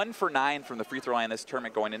was 1 for 9 from the free throw line this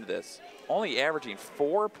tournament going into this. Only averaging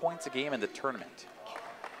 4 points a game in the tournament.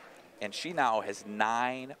 And she now has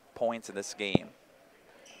 9 points in this game.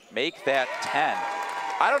 Make that 10.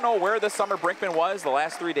 I don't know where this Summer Brinkman was the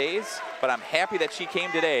last 3 days, but I'm happy that she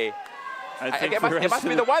came today. It must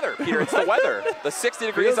be the weather, Peter. It's the weather. The 60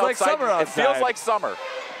 degrees outside. It feels like summer.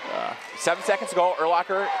 7 seconds ago,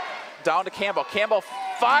 Urlacher down to Campbell. Campbell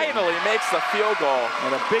finally makes the field goal.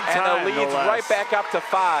 And a big time, and the lead's right back up to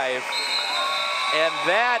 5. And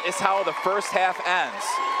that is how the first half ends.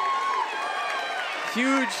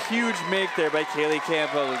 Huge make there by Kaylee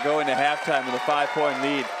Campbell to go into halftime with a 5-point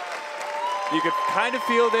lead. You could kind of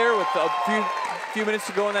feel there with a few minutes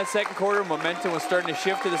to go in that second quarter, momentum was starting to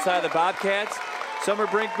shift to the side of the Bobcats. Summer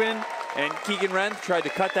Brinkman And Keegan Renth tried to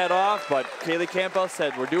cut that off, but Kaylee Campbell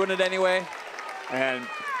said, we're doing it anyway. And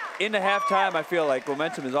into halftime, I feel like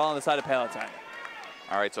momentum is all on the side of Palatine.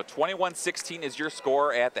 All right, so 21-16 is your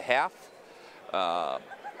score at the half.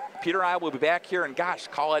 Peter and I will be back here in, gosh,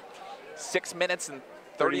 call it 6 minutes and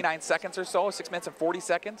 39 seconds or so, 6 minutes and 40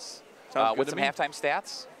 seconds with some halftime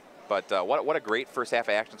stats. But what a great first half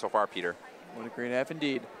of action so far, Peter. What a great half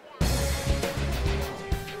indeed.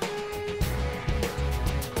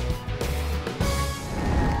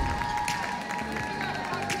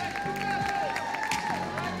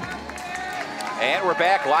 And we're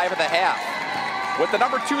back live at the half with the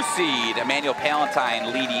number 2 seed, Immanuel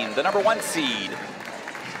Palatine, leading the number 1 seed,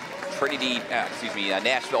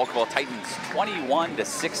 Nashville Okawville Titans,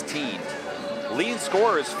 21-16. Leading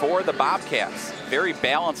scorers for the Bobcats. Very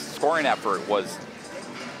balanced scoring effort was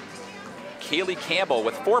Kaylee Campbell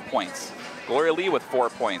with 4 points, Gloria Lee with 4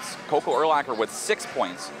 points, Coco Urlacher with 6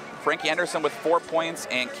 points, Frankie Anderson with 4 points,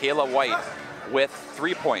 and Kayla White with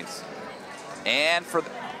 3 points. And for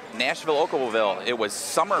Nashville Okawville, it was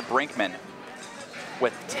Summer Brinkman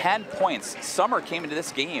with 10 points. Summer came into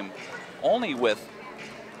this game only with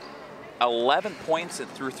 11 points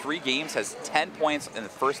through 3 games, has 10 points in the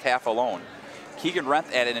first half alone. Keegan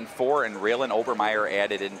Renth added in 4, and Raylan Obermeyer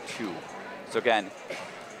added in 2. So again,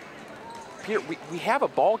 Peter, we have a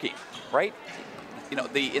ball game, right? You know,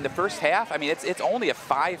 in the first half, I mean, it's only a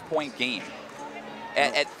 5-point game.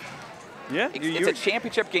 It's a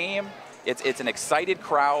championship game. It's an excited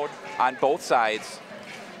crowd on both sides.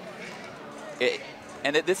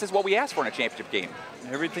 This is what we ask for in a championship game.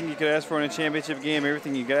 Everything you could ask for in a championship game,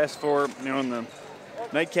 everything you could ask for, in the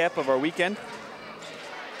nightcap of our weekend.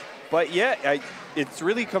 But yeah, it's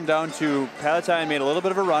really come down to Palatine made a little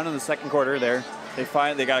bit of a run in the second quarter there. They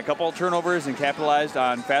got a couple of turnovers and capitalized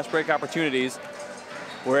on fast break opportunities.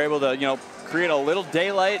 We're able to, create a little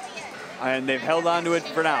daylight, and they've held on to it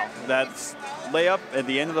for now. That's layup at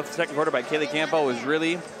the end of the second quarter by Kaylee Campbell was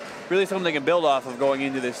really something they can build off of going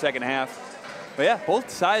into this second half. But yeah, both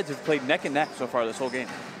sides have played neck and neck so far this whole game.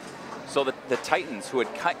 So the Titans, who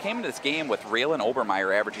came into this game with Raylan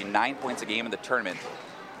Obermeyer averaging 9 points a game in the tournament,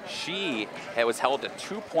 she was held to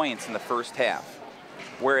 2 points in the first half.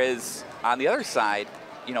 Whereas on the other side,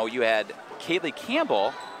 you had Kaylee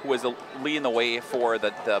Campbell, who was leading the way for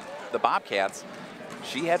the Bobcats.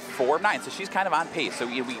 She had 4 of 9, so she's kind of on pace. So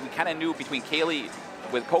we kind of knew between Kaylee,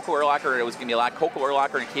 with Coco Urlacher, it was going to be a lot Coco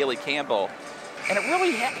Urlacher and Kaylee Campbell. And it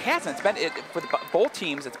really hasn't. For both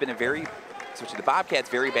teams, it's been especially the Bobcats,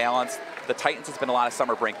 very balanced. The Titans, it's been a lot of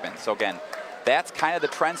Summer Brinkman. So again, that's kind of the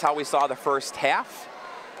trends, how we saw the first half.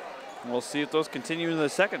 We'll see if those continue in the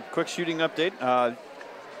second. Quick shooting update.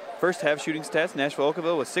 First half shooting stats, Nashville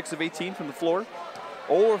Okawville was 6 of 18 from the floor,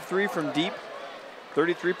 0 of 3 from deep,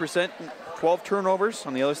 33%, 12 turnovers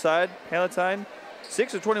on the other side. Palatine,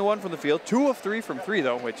 6 of 21 from the field, 2 of 3 from 3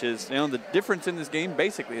 though, which is the difference in this game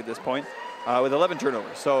basically at this point, with 11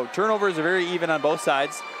 turnovers. So turnovers are very even on both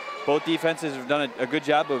sides. Both defenses have done a good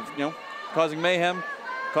job of causing mayhem,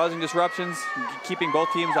 causing disruptions, keeping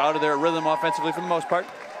both teams out of their rhythm offensively for the most part.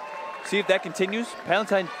 See if that continues.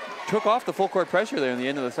 Palatine took off the full court pressure there in the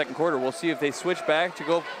end of the second quarter. We'll see if they switch back to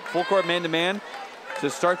go full court man-to-man to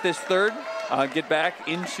start this third, get back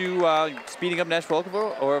into speeding up Nashville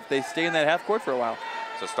Okawville, or if they stay in that half court for a while.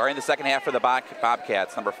 So starting the second half for the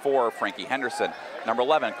Bobcats, number 4, Frankie Henderson, number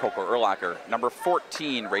 11, Coco Urlacher, number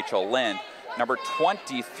 14, Rachel Lind, number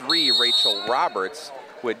 23, Rachel Roberts,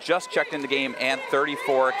 who had just checked in the game, and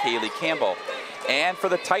 34, Kaylee Campbell. And for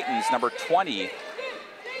the Titans, number 20,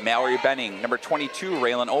 Mallory Benning, number 22,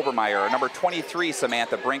 Raylan Obermeyer, number 23,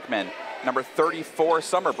 Samantha Brinkman, number 34,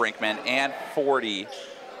 Summer Brinkman, and 30,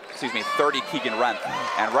 Keegan Renth.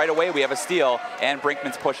 And right away we have a steal, and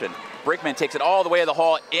Brinkman's pushing. Brinkman takes it all the way to the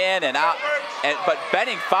hole, in and out, but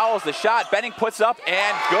Benning fouls the shot. Benning puts up,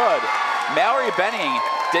 and good. Mallory Benning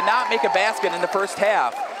did not make a basket in the first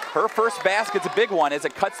half. Her first basket's a big one as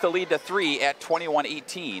it cuts the lead to 3 at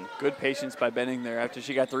 21-18. Good patience by Benning there after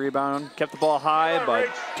she got the rebound. Kept the ball high, but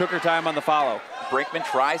took her time on the follow. Brinkman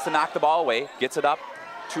tries to knock the ball away, gets it up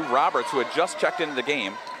to Roberts, who had just checked into the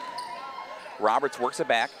game. Roberts works it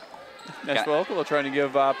back. Nashville Okawville trying to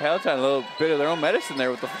give Palatine a little bit of their own medicine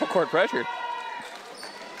there with the full court pressure.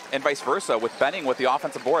 And vice versa with Benning with the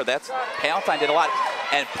offensive board. That's Palatine did a lot.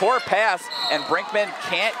 And poor pass, and Brinkman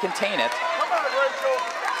can't contain it.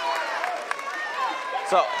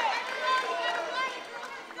 So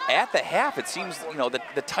at the half, it seems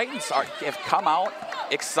the Titans have come out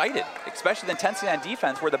excited, especially the intensity on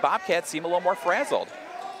defense, where the Bobcats seem a little more frazzled.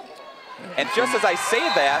 And just as I say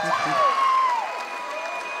that,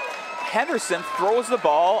 Henderson throws the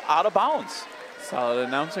ball out of bounds. Solid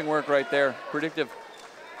announcing work right there. Predictive.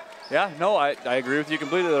 Yeah, no, I agree with you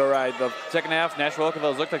completely. All right, the second half, Nashville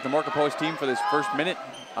Okawville looked like the more composed team for this first minute.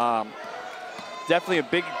 Definitely a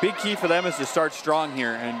big key for them is to start strong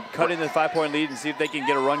here and cut into the 5-point lead and see if they can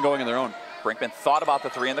get a run going of their own. Brinkman thought about the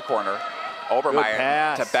three in the corner.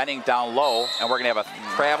 Obermeyer to Benning down low, and we're going to have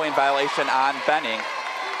a traveling violation on Benning.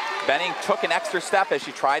 Benning took an extra step as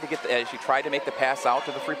she tried to make the pass out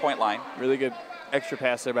to the 3-point line. Really good extra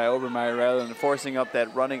pass there by Obermeyer. Rather than forcing up the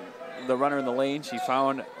runner in the lane, she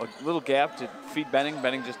found a little gap to feed Benning.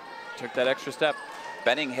 Benning just took that extra step.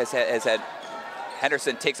 Benning has had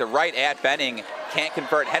Henderson takes it right at Benning, can't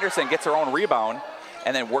convert. Henderson gets her own rebound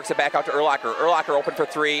and then works it back out to Urlacher. Urlacher open for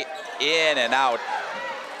three, in and out.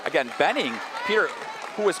 Again, Benning, Peter,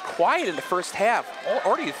 who was quiet in the first half,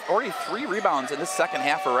 already 3 rebounds in the second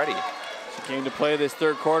half already. She came to play this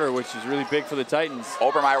third quarter, which is really big for the Titans.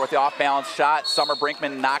 Obermeyer with the off-balance shot. Summer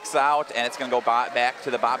Brinkman knocks out, and it's going to go back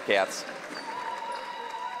to the Bobcats.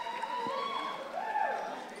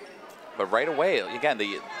 But right away, again,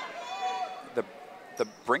 the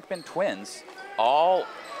Brinkman twins all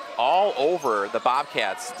over the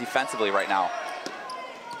Bobcats defensively right now.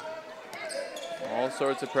 All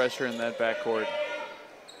sorts of pressure in that backcourt.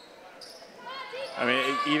 I mean,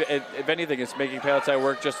 if anything, it's making Palatine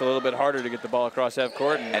work just a little bit harder to get the ball across half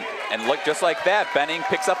court. And look, just like that, Benning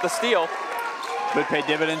picks up the steal. Could pay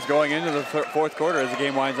dividends going into the fourth quarter as the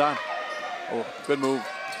game winds on. Oh, good move.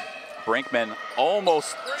 Brinkman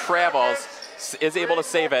almost travels, is able to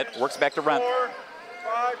save it, works back to Rent.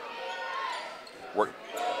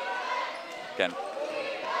 Again,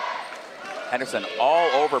 Henderson all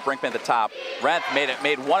over Brinkman at the top. Rent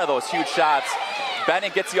made one of those huge shots.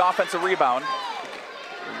 Benning gets the offensive rebound.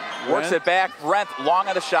 Works it back. Rent long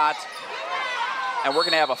on the shot. And we're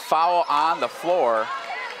going to have a foul on the floor.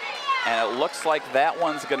 And it looks like that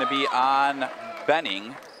one's going to be on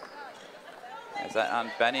Benning. Is that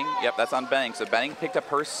on Benning? Yep, that's on Benning. So Benning picked up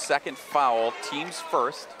her second foul, team's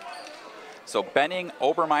first. So Benning,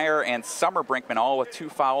 Obermeyer, and Summer Brinkman all with 2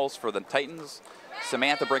 fouls for the Titans.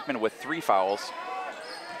 Samantha Brinkman with 3 fouls.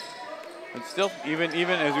 And still, even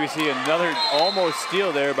as we see another almost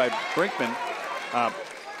steal there by Brinkman.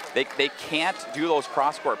 They can't do those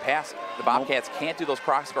cross-court passes. The Bobcats can't do those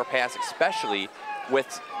cross-court passes, especially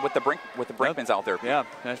with the Brinkmans out there. Yeah,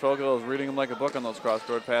 Nashville Okawville is reading them like a book on those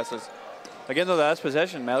cross-court passes. Again, though, the last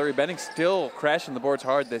possession, Mallory Benning still crashing the boards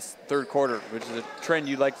hard this third quarter, which is a trend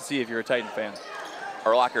you'd like to see if you're a Titan fan.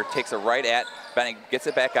 Urlacher takes it right at Benning, gets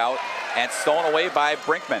it back out, and stolen away by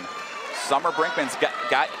Brinkman. Summer Brinkman's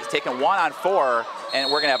taken 1 on 4,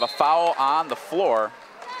 and we're going to have a foul on the floor.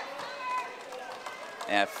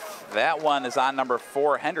 And if that one is on number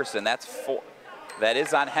 4, Henderson. That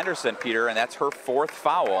is on Henderson, Peter, and that's her 4th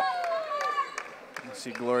foul. We'll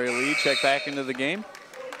see Gloria Lee check back into the game.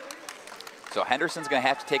 So Henderson's going to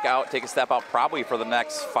have to take a step out probably for the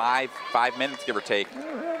next 5 minutes, give or take.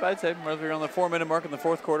 I'd say we're on the 4-minute mark in the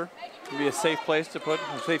fourth quarter. It'll be a safe place to put,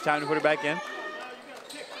 a safe time to put it back in.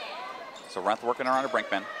 So Renth working around to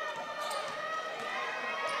Brinkman.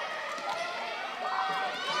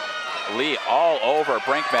 Lee all over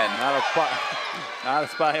Brinkman. Not a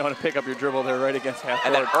spot you want to pick up your dribble there right against half court.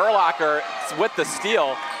 And then Urlacher with the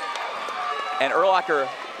steal. And Urlacher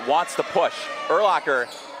wants to push. Urlacher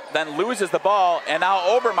then loses the ball, and now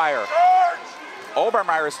Obermeyer.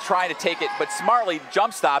 Obermeyer is trying to take it, but smartly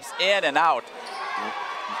jump stops in and out.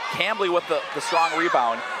 Cambly with the strong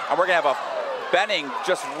rebound. And we're going to have a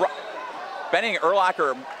Benning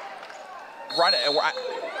Urlacher run.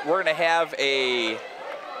 We're going to have a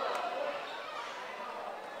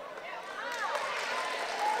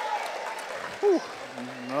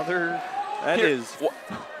that is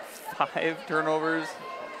 5 turnovers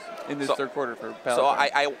in this third quarter for Palatine.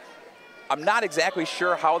 So I'm not exactly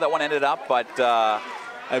sure how that one ended up, but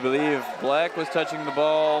I believe Black was touching the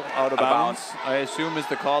ball out of bounds. I assume is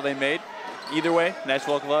the call they made. Either way,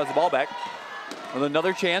 Nashville Okawville has the ball back with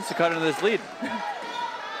another chance to cut into this lead.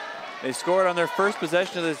 They scored on their first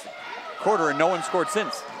possession of this quarter, and no one scored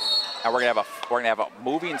since. And we're gonna have a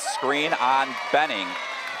moving screen on Benning,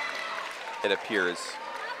 it appears.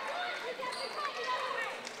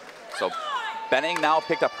 So Benning now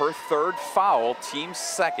picked up her 3rd foul, team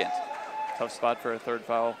 2nd. Tough spot for a 3rd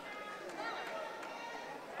foul.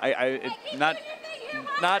 Not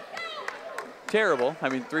terrible. I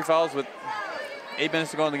mean, 3 fouls with 8 minutes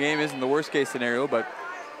to go in the game isn't the worst case scenario, but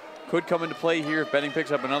could come into play here if Benning picks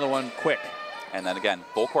up another one quick. And then again,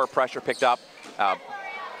 full court pressure picked up.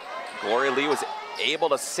 Gloria Lee was able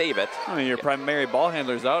to save it. I mean, your primary ball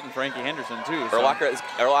handler's out, and Frankie Henderson too. So.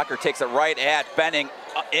 Urlacher takes it right at Benning,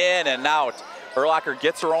 in and out. Urlacher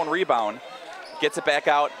gets her own rebound. gets it back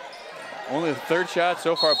out. Only the third shot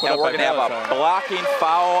so far put And up we're by going to have Palatine. a blocking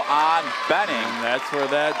foul on Benning. And that's where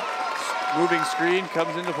that moving screen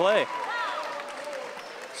comes into play.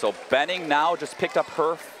 So Benning now just picked up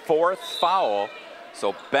her 4th foul.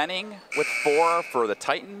 So Benning with 4 for the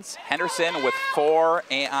Titans. Henderson with 4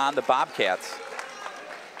 on the Bobcats.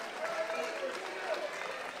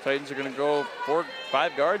 Titans are going to go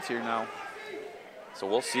 4-5 guards here now. So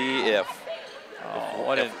we'll see if. Oh,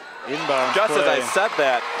 what an inbound Just play. as I said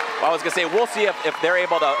that, I was going to say we'll see if they're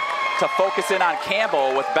able to focus in on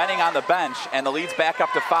Campbell with Benning on the bench, and the lead's back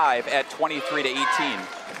up to 5 at 23-18.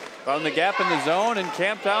 Found the gap in the zone and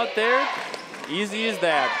camped out there. Easy as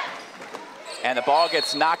that. And the ball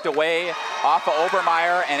gets knocked away off of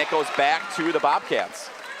Obermeyer, and it goes back to the Bobcats.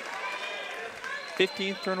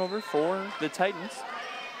 15th turnover for the Titans.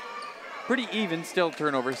 Pretty even still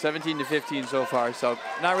turnover, 17-15 so far, so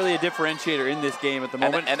not really a differentiator in this game at the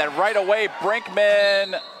moment. And then right away,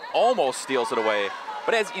 Brinkman almost steals it away.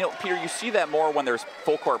 But as you know, Peter, you see that more when there's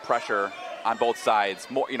full court pressure on both sides.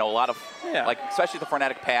 More, a lot of like, especially the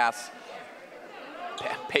frenetic pace.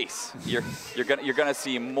 You're gonna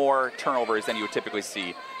see more turnovers than you would typically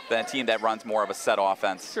see than a team that runs more of a set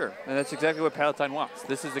offense. Sure, and that's exactly what Palatine wants.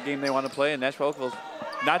 This is the game they want to play, and Nashville Okawville's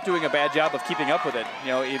not doing a bad job of keeping up with it.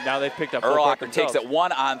 Now they've picked up. Urlacher takes it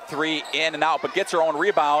 1-on-3 in and out, but gets her own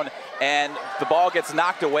rebound, and the ball gets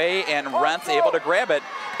knocked away, and Rent's able to grab it,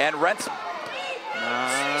 and Rent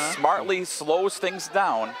smartly slows things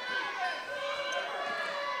down.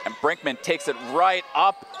 And Brinkman takes it right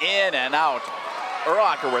up, in and out.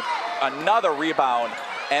 Urlacher with another rebound,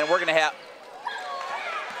 and we're gonna have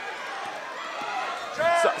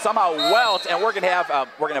somehow Welt, and we're gonna have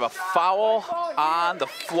a foul on the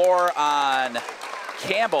floor on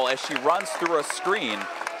Campbell as she runs through a screen.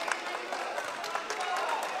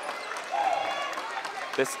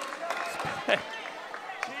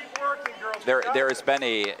 There's been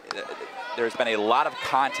a lot of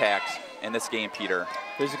contact in this game, Peter.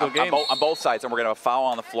 Physical game on both sides, and we're gonna have a foul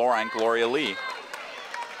on the floor on Gloria Lee.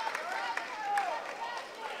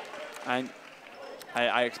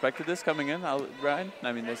 I expected this coming in, Ryan.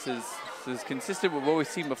 I mean, this is consistent with what we've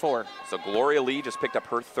seen before. So Gloria Lee just picked up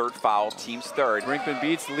her 3rd foul, team's 3rd. Brinkman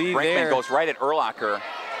beats Lee Brinkman there. goes right at Urlacher.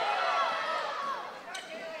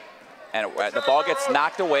 And the ball gets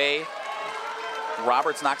knocked away.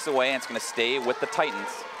 Roberts knocks away, and it's going to stay with the Titans.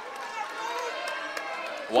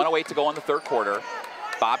 1:08 to go in the 3rd quarter.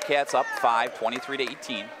 Bobcats up 5,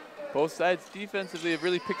 23-18. Both sides defensively have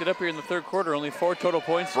really picked it up here in the 3rd quarter. Only 4 total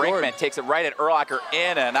points scored. Brinkman takes it right at Urlacher,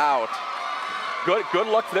 in and out. Good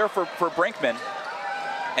look there for Brinkman.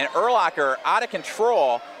 And Urlacher out of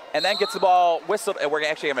control, and then gets the ball whistled, and we're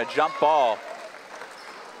actually having a jump ball.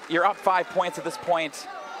 You're up 5 points at this point.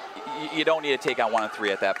 You don't need to take on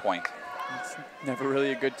 1-3 at that point. It's never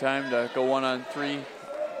really a good time to go 1-on-3,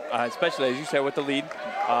 especially as you said with the lead,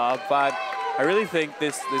 up 5. I really think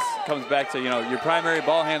this comes back to, your primary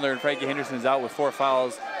ball handler, and Frankie Henderson is out with 4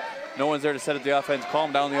 fouls. No one's there to set up the offense,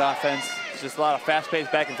 calm down the offense. It's just a lot of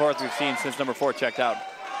fast-paced back and forth we've seen since number 4 checked out.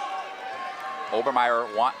 Obermeyer,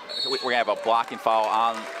 we're going to have a blocking foul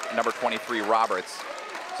on number 23, Roberts.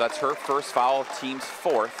 So that's her 1st foul, team's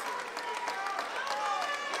 4th.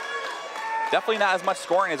 Definitely not as much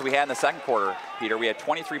scoring as we had in the 2nd quarter, Peter. We had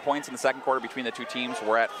 23 points in the 2nd quarter between the two teams.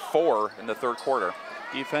 We're at 4 in the 3rd quarter.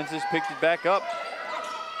 Defense has picked it back up.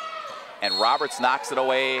 And Roberts knocks it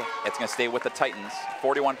away. It's going to stay with the Titans.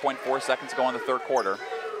 41.4 seconds to go in the 3rd quarter.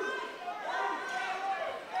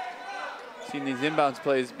 Seen these inbounds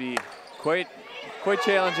plays be quite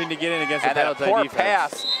challenging to get in against the Palatine poor defense.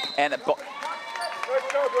 Pass, and it's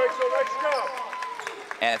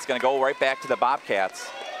going to go right back to the Bobcats.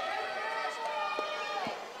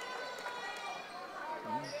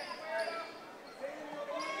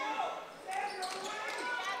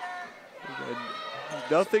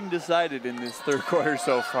 Nothing decided in this 3rd quarter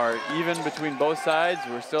so far. Even between both sides,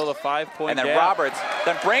 we're still a 5-point And then gap. Roberts,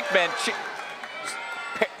 then Brinkman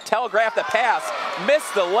telegraphed the pass,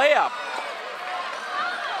 missed the layup.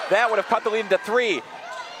 That would have cut the lead into 3.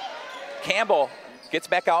 Campbell gets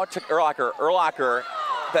back out to Urlacher. Urlacher,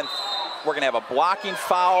 then we're going to have a blocking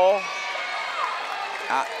foul.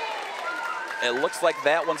 It looks like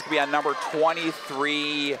that one's going to be on number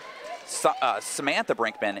 23, Samantha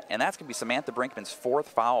Brinkman, and that's going to be Samantha Brinkman's 4th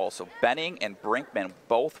foul. So Benning and Brinkman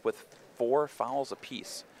both with 4 fouls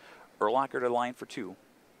apiece. Urlacher to the line for 2.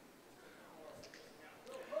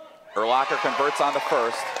 Urlacher converts on the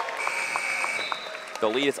 1st. The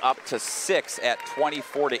lead is up to 6 at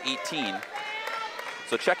 24-18.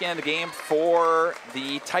 So checking in the game for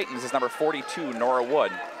the Titans is number 42, Nora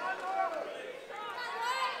Wood.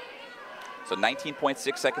 So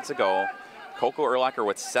 19.6 seconds to go. Coco Urlacher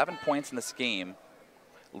with 7 points in this game,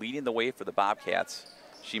 leading the way for the Bobcats.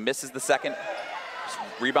 She misses the second.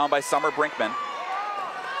 Rebound by Summer Brinkman.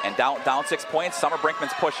 And down 6 points, Summer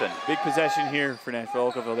Brinkman's pushing. Big possession here for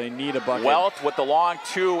Nashville Okawville. They need a bucket. Welt with the long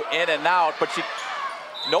 2 in and out, but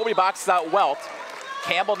nobody boxes out Welt.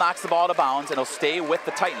 Campbell knocks the ball out of bounds, and he'll stay with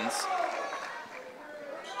the Titans.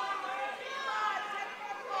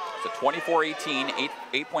 So 24-18,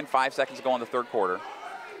 8.5 seconds to go in the third quarter.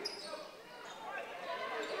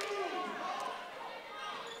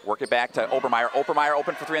 Work it back to Obermeyer. Obermeyer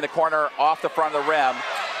open for 3 in the corner, off the front of the rim.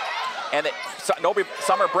 And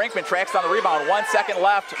Summer Brinkman tracks down the rebound. 1 second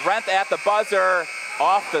left. Renth at the buzzer,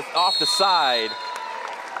 off the side.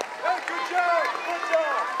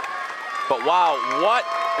 But wow,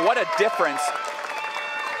 what a difference!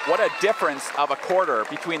 What a difference of a quarter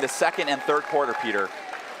between the second and third quarter, Peter.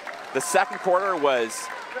 The second quarter was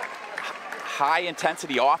high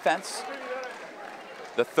intensity offense.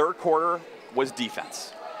 The third quarter was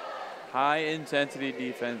defense. High intensity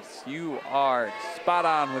defense. You are spot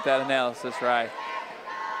on with that analysis, Rye.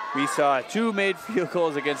 We saw 2 made field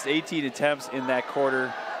goals against 18 attempts in that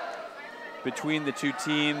quarter between the two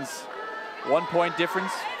teams. 1 point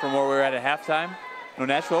difference from where we were at halftime.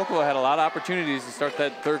 Nashville Okawville had a lot of opportunities to start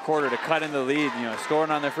that third quarter to cut into the lead, scoring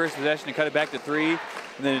on their first possession and cut it back to 3, and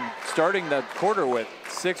then starting the quarter with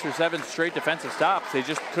 6 or 7 straight defensive stops. They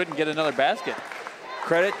just couldn't get another basket.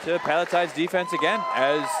 Credit to Palatine's defense again,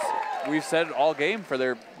 as we've said all game, for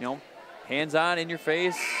their, hands-on,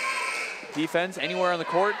 in-your-face defense anywhere on the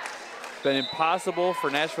court. It's been impossible for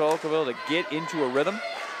Nashville Okawville to get into a rhythm.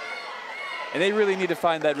 And they really need to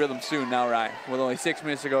find that rhythm soon now, Ryan, with only 6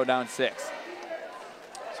 minutes to go, down 6.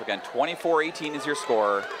 So again, 24-18 is your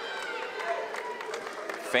score.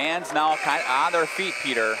 Fans now kind of on their feet,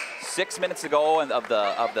 Peter. 6 minutes to go of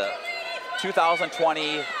the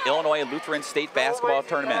 2020 Illinois Lutheran State Basketball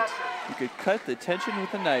Tournament. You could cut the tension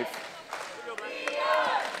with a knife.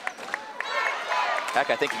 Heck,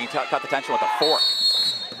 I think you can cut the tension with a fork.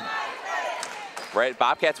 Right,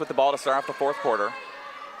 Bobcats with the ball to start off the fourth quarter.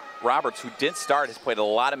 Roberts, who didn't start, has played a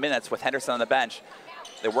lot of minutes with Henderson on the bench.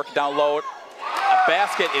 They work it down low. A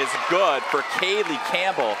basket is good for Kaylee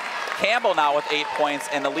Campbell. Campbell now with 8 points,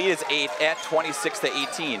 and the lead is 8 at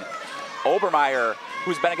 26-18. Obermeyer,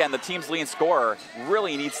 who's been, again, the team's leading scorer,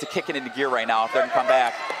 really needs to kick it into gear right now if they're going to come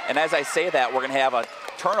back. And as I say that, we're going to have a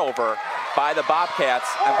turnover by the Bobcats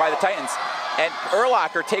and by the Titans. And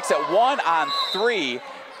Urlacher takes it 1 on 3.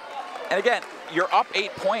 And again, you're up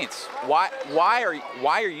 8 points. Why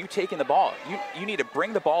are you taking the ball? You need to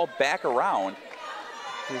bring the ball back around.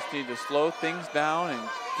 Just need to slow things down and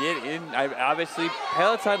get in. Obviously,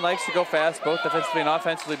 Palatine likes to go fast, both defensively and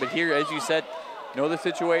offensively, but here, as you said, know the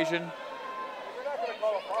situation.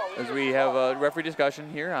 As we have a referee discussion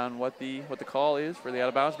here on what the call is for the out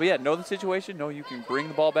of bounds. But yeah, know the situation. Know you can bring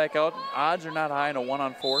the ball back out. Odds are not high in a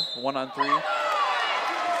 1-on-4, 1-on-3.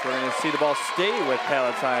 So we're going to see the ball stay with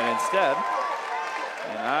Palatine instead.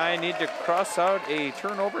 And I need to cross out a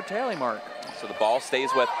turnover tally mark. So the ball stays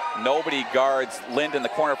with nobody guards Lind in the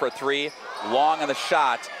corner for a 3. Long on the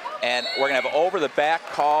shot. And we're going to have over the back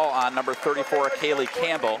call on number 34, Kaylee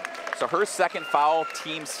Campbell. So her second foul,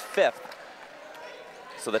 team's 5th.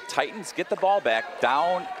 So the Titans get the ball back,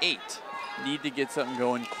 down 8. Need to get something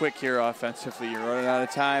going quick here offensively. You're running out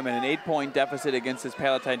of time, and an 8-point deficit against this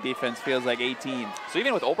Palatine defense feels like 18. So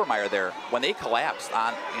even with Obermeyer there, when they collapsed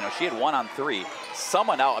on, she had 1 on 3.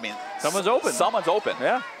 Someone else, someone's open. Someone's open.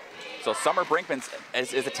 Yeah. So Summer Brinkman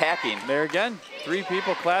is attacking. There again, 3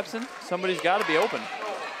 people collapsing. Somebody's got to be open.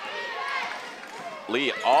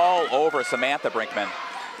 Lee all over Samantha Brinkman.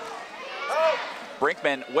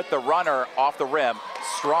 Brinkman with the runner off the rim.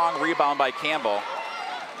 Strong rebound by Campbell.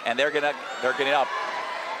 And they're getting up.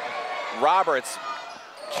 Roberts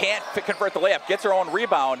can't convert the layup. Gets her own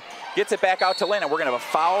rebound. Gets it back out to Lynn. And we're going to have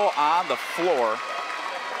a foul on the floor.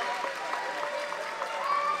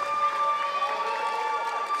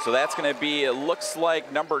 So that's going to be, it looks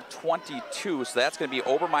like number 22. So that's going to be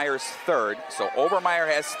Obermeyer's 3rd. So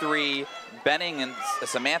Obermeyer has 3. Benning and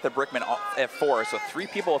Samantha Brinkman at 4. So 3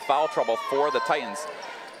 people with foul trouble for the Titans.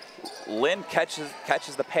 Lynn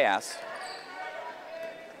catches the pass.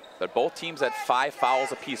 But both teams at 5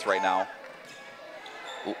 fouls apiece right now.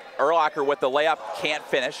 Urlacher with the layup, can't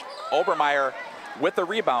finish. Obermeyer with the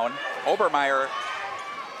rebound. Obermeyer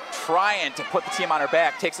trying to put the team on her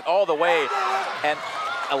back, takes it all the way. And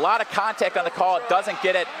a lot of contact on the call, doesn't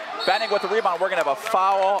get it. Benning with the rebound, we're gonna have a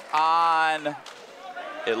foul on,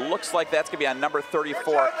 it looks like that's gonna be on number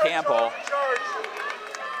 34, Campbell.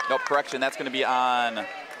 Nope, correction, that's gonna be on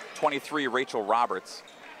 23, Rachel Roberts.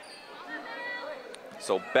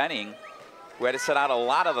 So Benning, who had to set out a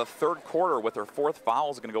lot of the third quarter with her 4th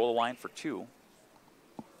foul, is going to go to the line for 2.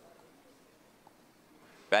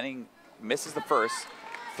 Benning misses the first.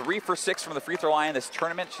 3 for 6 from the free throw line this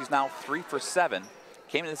tournament. She's now 3 for 7.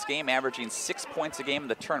 Came into this game averaging 6 points a game in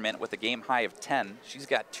the tournament with a game high of 10. She's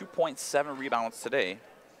got 2.7 rebounds today.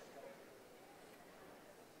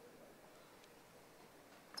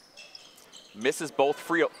 Misses both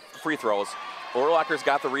free throws. Urlacher's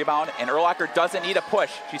got the rebound, and Urlacher doesn't need a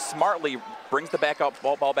push. She smartly brings the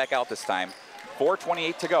ball back out this time.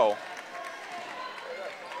 4:28 to go.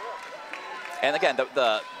 And again,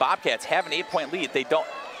 the Bobcats have an 8-point lead.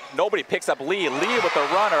 Nobody picks up Lee. Lee with the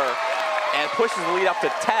runner and pushes the lead up to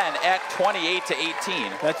 10 at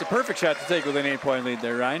 28-18. That's a perfect shot to take with an 8-point lead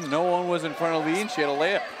there, Ryan. No one was in front of Lee, and she had a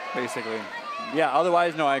layup, basically. Yeah,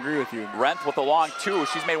 otherwise, no, I agree with you. Renth with the long 2.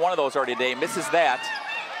 She's made one of those already today. Misses that.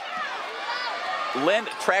 Lynn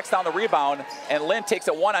tracks down the rebound, and Lynn takes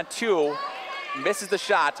it 1-on-2, misses the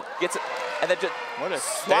shot, gets it, and then just what a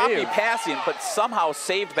sloppy save. passing, but somehow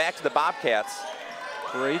saved back to the Bobcats.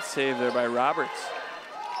 Great save there by Roberts.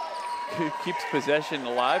 Keeps possession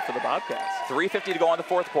alive for the Bobcats. 3:50 to go in the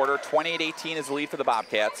 4th quarter. 28-18 is the lead for the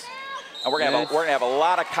Bobcats. And we're gonna have a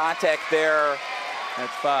lot of contact there.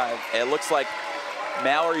 That's 5. It looks like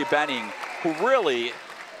Mallory Benning, who really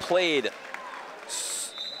played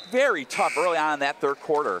very tough early on in that 3rd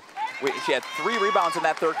quarter. She had 3 rebounds in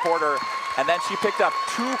that 3rd quarter, and then she picked up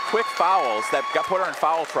 2 quick fouls that put her in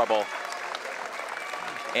foul trouble.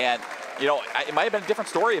 And you know, it might have been a different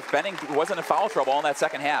story if Benning wasn't in foul trouble in that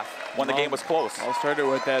second half when the game was close. All started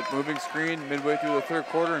with that moving screen midway through the 3rd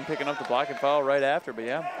quarter and picking up the block and foul right after. But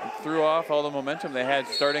yeah, it threw off all the momentum they had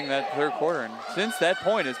starting that 3rd quarter. And since that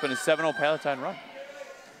point, it's been a 7-0 Palatine run.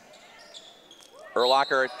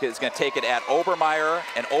 Urlacher is going to take it at Obermeyer,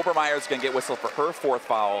 and Obermeyer is going to get whistled for her 4th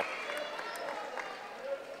foul.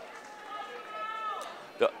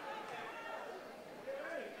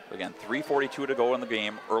 Again, 3:42 to go in the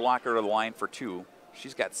game. Urlacher to the line for 2.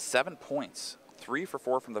 She's got 7 points, 3 for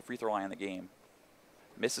 4 from the free throw line in the game.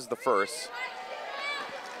 Misses the first.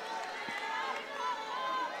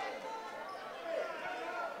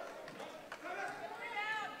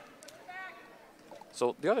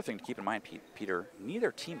 So the other thing to keep in mind, Peter,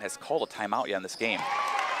 neither team has called a timeout yet in this game.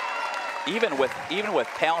 Even with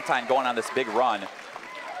Palatine going on this big run,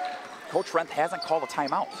 Coach Renth hasn't called a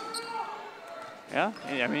timeout. Yeah,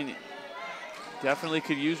 I mean, definitely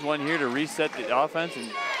could use one here to reset the offense, and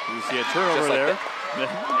you see a turnover like there.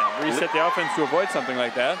 Yeah, reset the offense to avoid something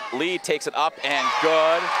like that. Lee takes it up and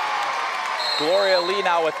good. Gloria Lee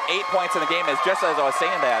now with 8 points in the game, just as I was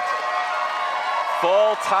saying that.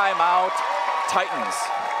 Full timeout, Titans.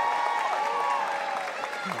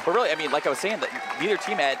 But really, I mean, like I was saying, that neither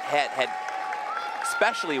team had,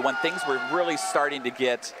 especially when things were really starting to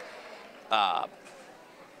get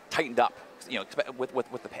tightened up. You know,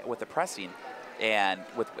 with the pressing, and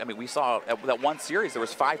we saw that one series there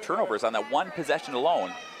was 5 turnovers on that one possession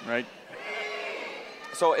alone. Right.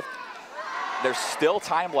 So if there's still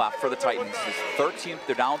time left for the Titans,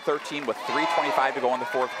 they're down 13 with 3:25 to go in the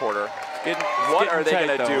 4th quarter. What are they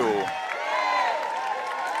going to do?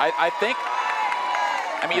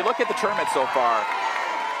 I mean, you look at the tournament so far.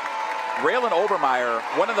 Raylan Obermeyer,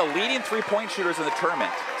 one of the leading 3-point shooters in the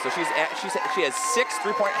tournament. So she has 6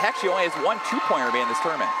 3-point. Heck, she only has 1 2-pointer made in this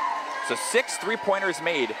tournament. So 6 3-pointers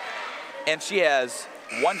made, and she has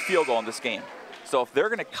 1 field goal in this game. So if they're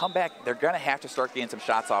going to come back, they're going to have to start getting some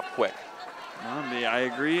shots off quick. I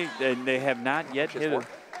agree. They have not yet hit it.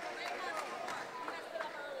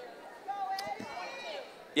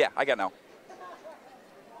 Yeah, I got now.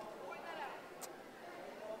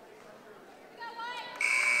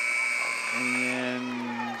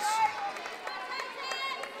 And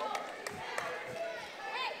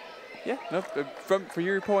yeah, no, for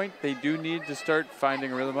your point, they do need to start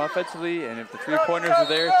finding a rhythm offensively, and if the 3-pointers are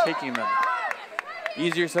there, taking them.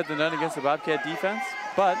 Easier said than done against the Bobcat defense,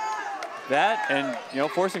 but that and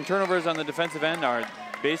forcing turnovers on the defensive end are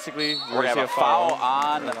basically we're gonna have a foul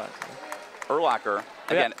on Urlacher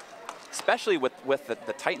again, especially with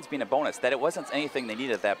the Titans being a bonus. That it wasn't anything they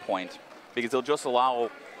needed at that point because they'll just allow.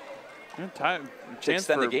 Time, to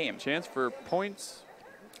extend the game. Chance for points.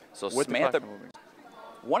 So Samantha,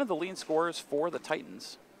 one of the leading scorers for the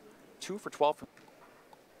Titans, 2 for 12.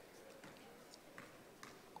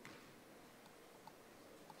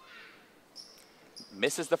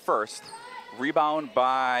 Misses the first. Rebound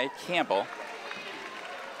by Campbell.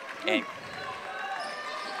 And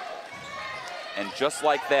just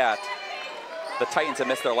like that, the Titans have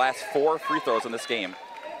missed their last 4 free throws in this game.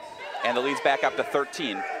 And the lead's back up to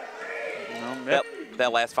 13.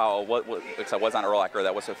 that last foul was on Erlacher.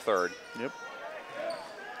 That was her third. Yep.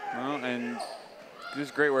 Well, and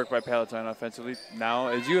just great work by Palatine offensively. Now,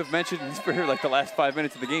 as you have mentioned for like the last 5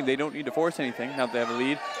 minutes of the game, they don't need to force anything now that they have a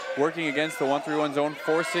lead. Working against the 1-3-1 zone,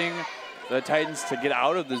 forcing the Titans to get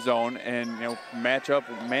out of the zone and match up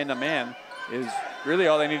man to man is really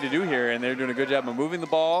all they need to do here. And they're doing a good job of moving the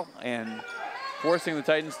ball and forcing the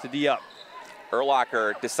Titans to D up.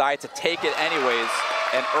 Erlacher decides to take it anyways,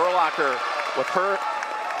 and Erlacher with her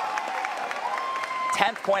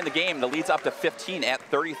 10th point of the game that leads up to 15 at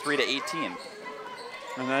 33-18.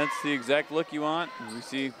 And that's the exact look you want. We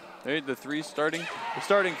see the three starting. They're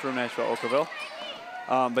starting from Nashville, Okawville.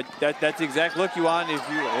 But that's the exact look you want. If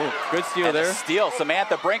you good steal and there. The steal.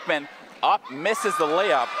 Samantha Brinkman up, misses the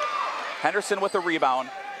layup. Henderson with the rebound.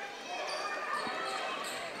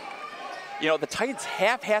 The Titans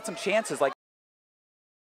have had some chances, like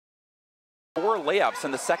 4 layups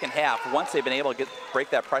in the second half once they've been able to break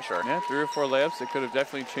that pressure. Yeah, 3 or 4 layups that could have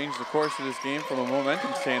definitely changed the course of this game from a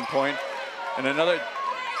momentum standpoint. And another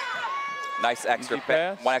nice extra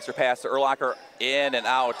pass. One extra pass to Erlacher, in and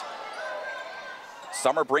out.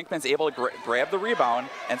 Summer Brinkman's able to grab the rebound,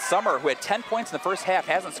 and Summer, who had 10 points in the first half,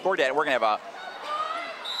 hasn't scored yet. We're going to have a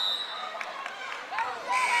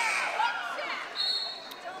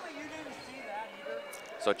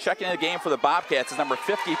So checking in the game for the Bobcats is number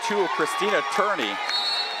 52, Christina Turney.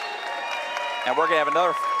 And we're going to have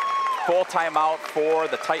another full timeout for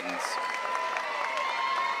the Titans.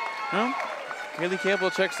 Well, Kaylee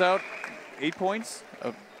Campbell checks out, 8 points,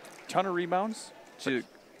 a ton of rebounds.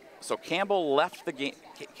 So Campbell left the game.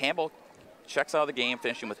 Campbell checks out of the game,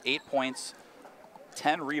 finishing with 8 points,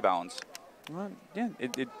 10 rebounds. Well, yeah,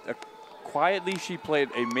 quietly, she played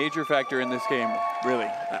a major factor in this game, really.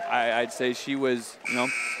 I'd say she was,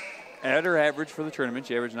 at her average for the tournament.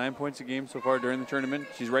 She averaged 9 points a game so far during the tournament.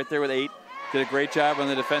 She's right there with 8. Did a great job on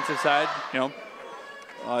the defensive side,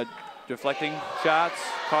 deflecting shots,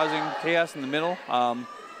 causing chaos in the middle.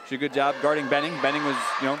 She did a good job guarding Benning. Benning was,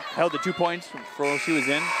 held to 2 points for she was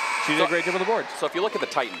in. She did a great job on the board. So if you look at the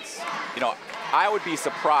Titans, I would be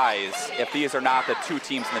surprised if these are not the 2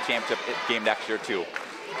 teams in the championship game next year too.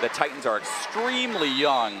 The Titans are extremely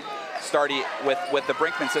young, starting with the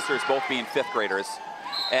Brinkman sisters both being 5th graders.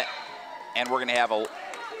 And we're going to have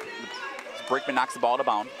Brinkman knocks the ball to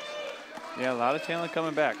bound. Yeah, a lot of talent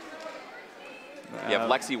coming back. You have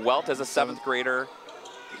Lexi Welt as a 7th grader.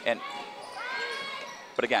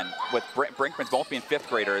 But again, with Brinkman's both being 5th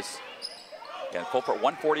graders, again, full for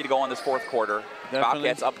 1:40 to go in this 4th quarter. Definitely.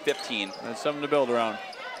 Bobcats up 15. That's something to build around.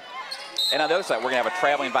 And on the other side, we're going to have a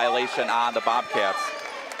traveling violation on the Bobcats.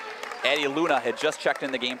 Addie Luna had just checked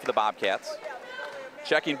in the game for the Bobcats.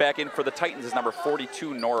 Checking back in for the Titans is number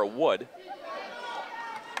 42, Nora Wood.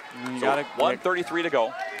 So 1:33 to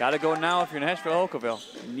go. Got to go now if you're Nashville, Okawville.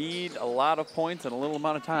 Need a lot of points in a little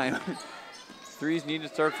amount of time. Threes need to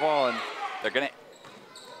start falling. They're going to.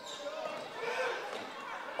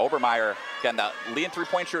 Obermeyer, again, the leading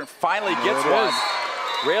 3-point shooter, and finally gets one.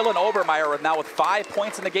 Raylan Obermeyer now with 5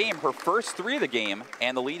 points in the game, her first 3 of the game,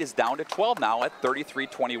 and the lead is down to 12 now at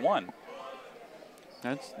 33-21.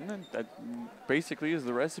 That basically is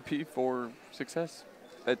the recipe for success.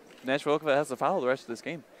 Nashville Okawville has to follow the rest of this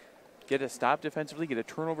game. Get a stop defensively, get a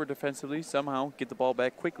turnover defensively, somehow get the ball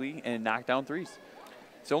back quickly and knock down threes.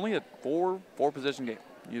 It's only a four-possession game.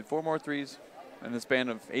 You have 4 more threes in the span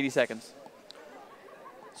of 80 seconds.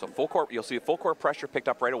 So full court, you'll see full court pressure picked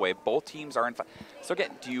up right away. Both teams are in. So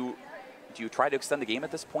again, do you try to extend the game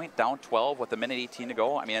at this point, down 12 with 1:18 to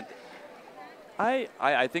go? I mean,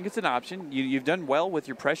 I think it's an option. You've done well with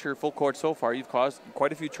your pressure full court so far. You've caused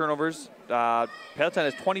quite a few turnovers. Palatine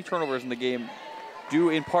has 20 turnovers in the game, due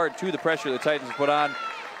in part to the pressure the Titans put on.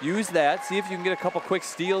 Use that. See if you can get a couple quick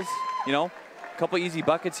steals. A couple easy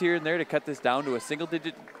buckets here and there to cut this down to a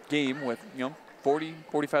single-digit game with 40,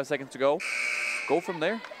 45 seconds to go. Go from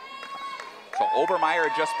there. So Obermeyer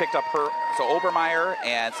just picked up her. So Obermeyer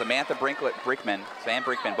and Samantha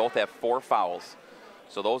Brinkman both have 4 fouls.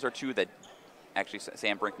 So those are 2 that actually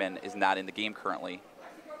Sam Brinkman is not in the game currently.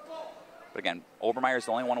 But again, Obermeyer is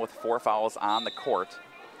the only one with 4 fouls on the court.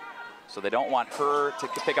 So they don't want her to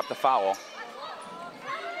pick up the foul.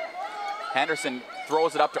 Henderson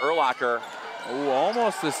throws it up to Erlacher. Oh,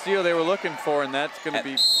 almost the steal they were looking for, and that's going to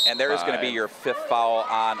be. And there is going to be your 5th foul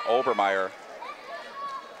on Obermeyer.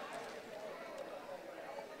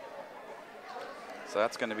 So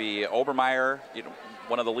that's going to be Obermeyer,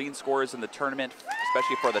 one of the leading scorers in the tournament,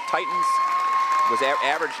 especially for the Titans. Was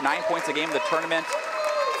averaged 9 points a game in the tournament.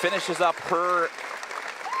 Finishes up her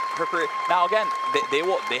career. Now again,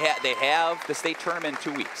 they have the state tournament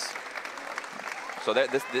in 2 weeks. So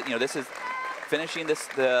this is finishing they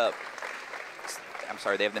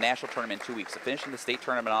have the national tournament in 2 weeks. So finishing the state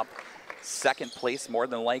tournament up, second place more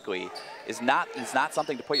than likely, is not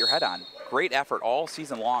something to put your head on. Great effort all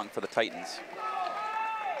season long for the Titans.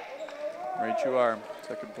 Right you are.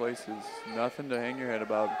 Second place is nothing to hang your head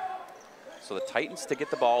about. So the Titans to get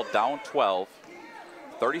the ball down 12,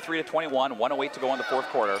 33-21, 1:08 to go in the fourth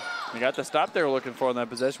quarter. They got the stop they were looking for in that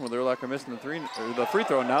possession where Urlacher missing the free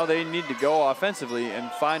throw. Now they need to go offensively and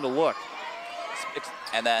find a look.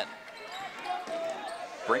 And then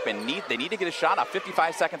Brinkman they need to get a shot off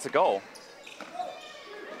 55 seconds to go.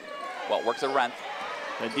 Well, it works at Renth.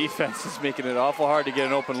 The defense is making it awful hard to get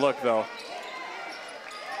an open look, though.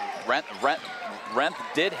 Renth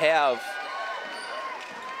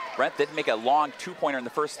did make a long two-pointer in the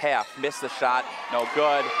first half. Missed the shot, no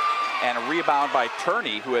good. And a rebound by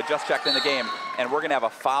Turney, who had just checked in the game. And we're going to have a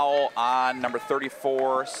foul on number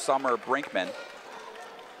 34, Summer Brinkman.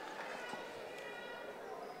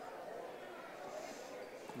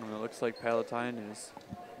 Well, it looks like Palatine is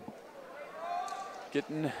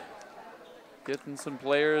getting some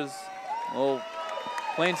players a little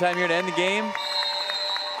playing time here to end the game.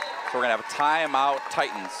 So we're going to have a timeout,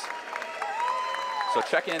 Titans. So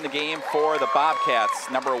checking in the game for the Bobcats,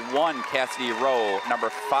 number 1, Cassidy Rowe, number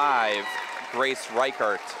 5, Grace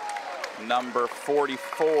Reichert, number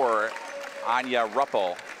 44, Anya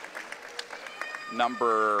Ruppel,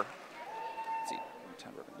 number,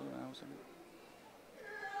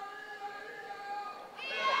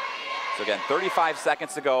 so again, 35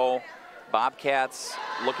 seconds to go. Bobcats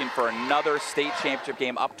looking for another state championship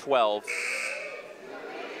game, up 12.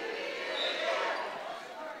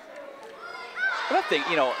 Another thing,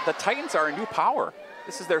 the Titans are a new power.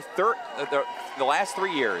 This is their third, the last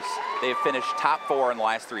 3 years. They've finished top 4 in the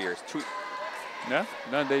last 3 years. Yeah,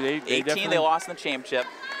 no, they 18 they lost in the championship.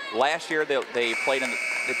 Last year they played in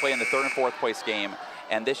the third and fourth place game,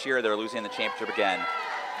 and this year they're losing the championship again.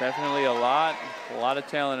 Definitely a lot of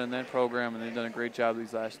talent in that program, and they've done a great job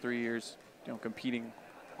these last 3 years, competing.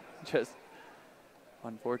 Just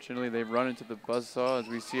unfortunately, they've run into the buzzsaw as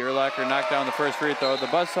we see Urlacher knock down the first free throw. The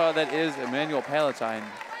buzzsaw that is Immanuel Palatine.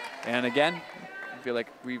 And again, I feel like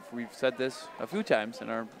we've said this a few times in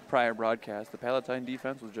our prior broadcast. The Palatine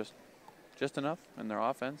defense was just enough, and their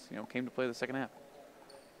offense, came to play the second half.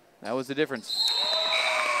 That was the difference.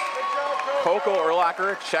 Coco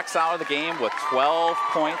Urlacher checks out of the game with 12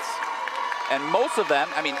 points, and most of them,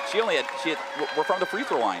 were from the free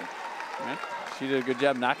throw line. Yeah. She did a good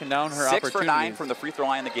job knocking down her opportunities. 6 for 9 from the free throw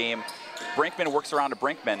line in the game. Brinkman works around to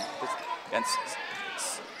Brinkman, and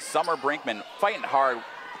Summer Brinkman fighting hard.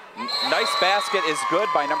 Nice basket is good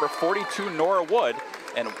by number 42, Nora Wood,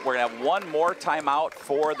 and we're gonna have one more timeout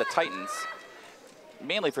for the Titans,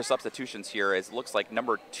 mainly for substitutions here. As it looks like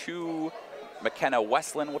number 2, McKenna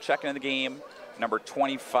Westland will check into the game, number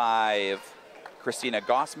 25, Christina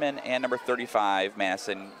Gossman, and number 35,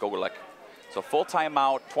 Madison Gogolek. So full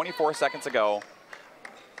timeout, 24 seconds ago.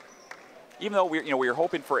 Even though we were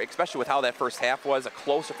hoping for, especially with how that first half was, a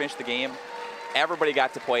closer finish to the game, everybody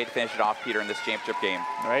got to play to finish it off, Peter, in this championship game.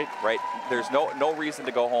 Right. There's no reason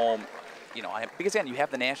to go home, because again, you have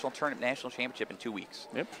the national championship in 2 weeks.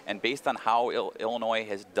 Yep. And based on how Illinois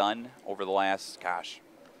has done over the last,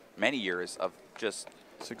 many years of just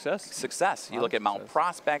success. You look at Mount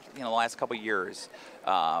Prospect, the last couple of years.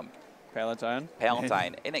 Palatine.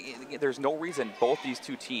 And there's no reason both these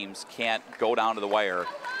two teams can't go down to the wire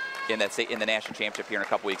in the national championship here in a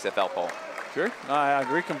couple weeks at Valpo. Sure, I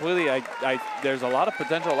agree completely. There's a lot of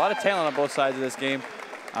potential, a lot of talent on both sides of this game.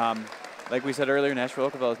 Like we said earlier,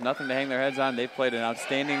 Nashville Okawville has nothing to hang their heads on. They've played an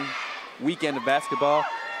outstanding weekend of basketball.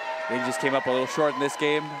 They just came up a little short in this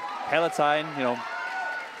game. Palatine,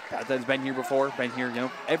 Palatine's been here before,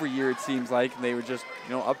 every year it seems like. And they were just,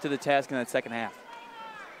 up to the task in that second half.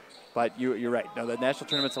 But you're right. No, the national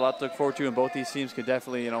tournament's a lot to look forward to, and both these teams could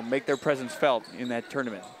definitely, make their presence felt in that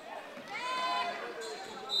tournament.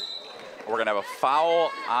 We're going to have a foul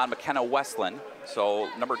on McKenna Westland. So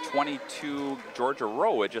number 22, Georgia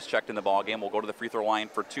Rowe, had just checked in the ball game. Will go to the free throw line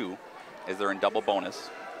for 2 as they're in double bonus.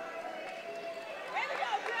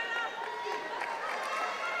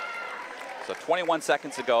 So 21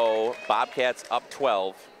 seconds to go. Bobcats up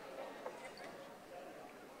 12.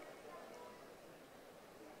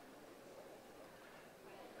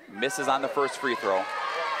 Misses on the first free throw.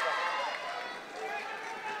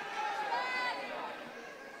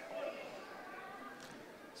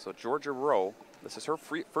 So Georgia Rowe, this is her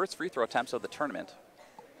first free throw attempts of the tournament.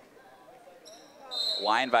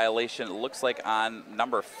 Line violation, it looks like on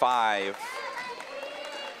number 5,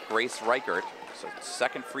 Grace Reichert. So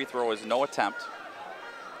second free throw is no attempt.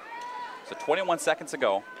 So 21 seconds to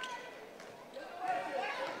go.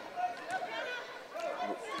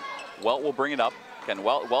 Welt will bring it up. Again,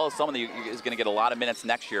 Welt is someone that is going to get a lot of minutes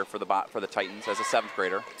next year for the Titans as a 7th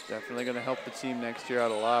grader. Definitely going to help the team next year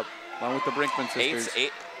out a lot, along with the Brinkman sisters.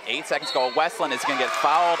 8 seconds ago, Westland is going to get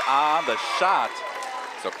fouled on the shot.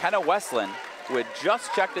 So Kenna Westland, who had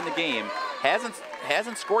just checked in the game,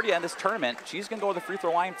 hasn't scored yet in this tournament. She's going to go to the free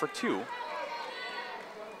throw line for 2.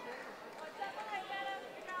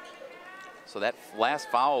 So that last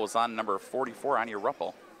foul was on number 44, Anya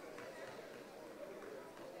Ruppel.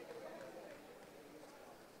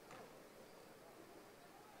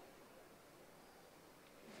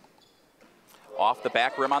 Off the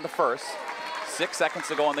back rim on the first. 6 seconds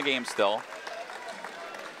to go in the game still.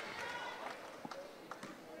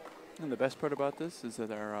 And the best part about this is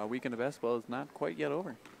that our weekend of basketball is not quite yet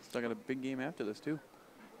over. Still got a big game after this, too.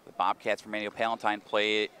 The Bobcats from Immanuel Palatine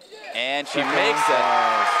play, and she makes it.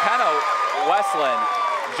 Kind of Westland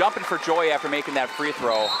jumping for joy after making that free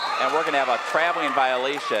throw, and we're going to have a traveling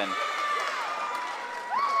violation.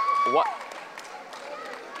 What?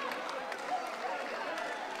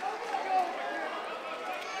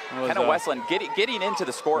 Kenna Westland getting into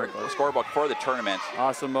the scorebook for the tournament.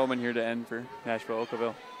 Awesome moment here to end for Nashville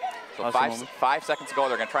Okawville. So awesome 5 seconds ago,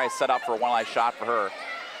 they're going to try to set up for a one-line shot for her.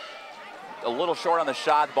 A little short on the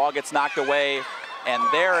shot, the ball gets knocked away, and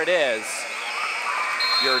there it is.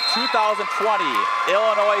 Your 2020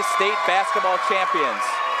 Illinois State basketball champions,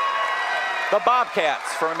 the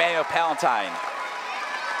Bobcats from Immanuel Palatine.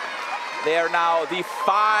 They are now the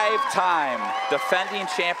 5-time defending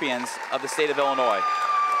champions of the state of Illinois.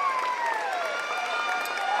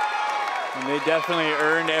 And they definitely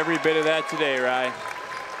earned every bit of that today, Rye.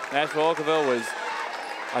 Nashville Okawville was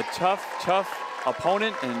a tough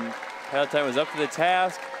opponent, and Palatine was up to the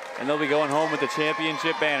task, and they'll be going home with the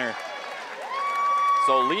championship banner.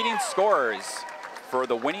 So leading scorers for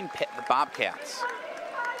the winning Bobcats.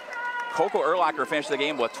 Coco Erlacher finished the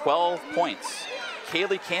game with 12 points.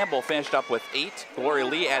 Kaylee Campbell finished up with 8. Gloria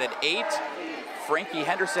Lee added 8. Frankie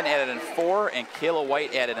Henderson added in 4, and Kayla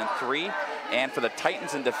White added in 3. And for the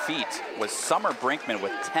Titans in defeat was Summer Brinkman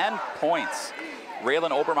with 10 points. Raylan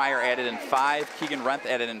Obermeyer added in 5. Keegan Renth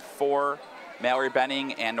added in 4. Mallory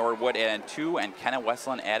Benning and Nora Wood added in 2. And Kenna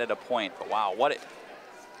Westland added a point. But wow,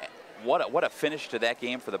 what a finish to that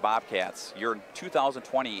game for the Bobcats. Your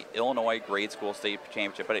 2020 Illinois Grade School State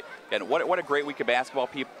Championship. But again, what a great week of basketball,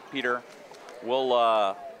 Peter.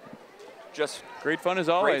 We'll just great fun as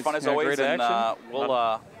always. Great fun as always, and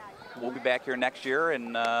we'll be back here next year.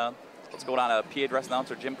 And let's go down to PA Dress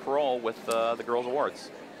Announcer Jim Carroll with the Girls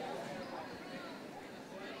Awards.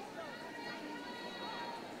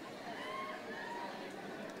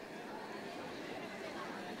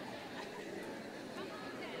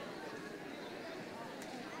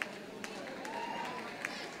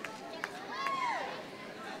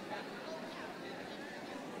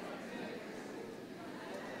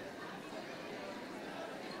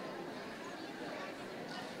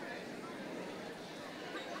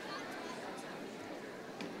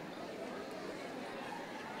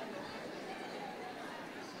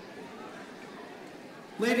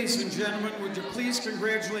 Ladies and gentlemen, would you please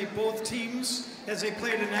congratulate both teams as they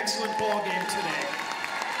played an excellent ball game today.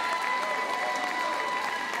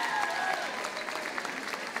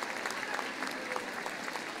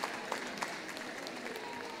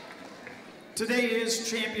 Today is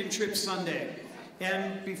Championship Sunday,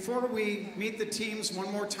 and before we meet the teams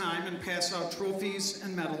one more time and pass out trophies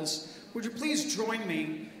and medals, would you please join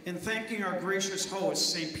me in thanking our gracious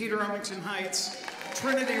hosts, St. Peter Arlington Heights,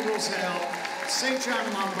 Trinity Roselle, St.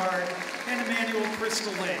 John Lombard, and Immanuel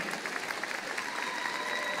Crystal Lake.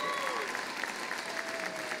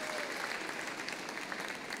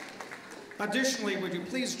 Additionally, would you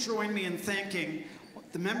please join me in thanking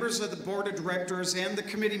the members of the board of directors and the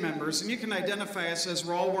committee members, and you can identify us as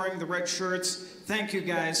we're all wearing the red shirts. Thank you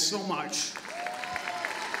guys so much.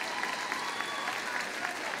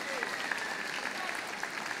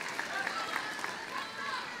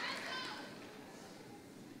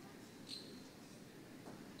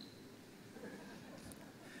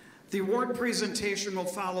 The award presentation will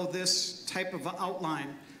follow this type of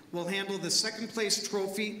outline. We'll handle the second place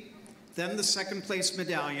trophy, then the second place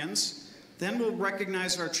medallions. Then we'll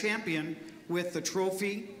recognize our champion with the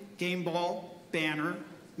trophy, game ball, banner,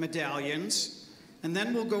 medallions. And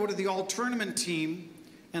then we'll go to the all-tournament team.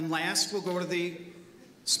 And last, we'll go to the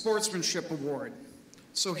sportsmanship award.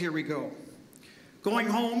 So here we go. Going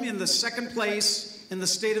home in the second place in the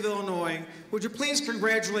state of Illinois, would you please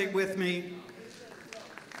congratulate with me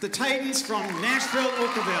the Titans from Nashville,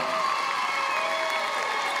 Okawville.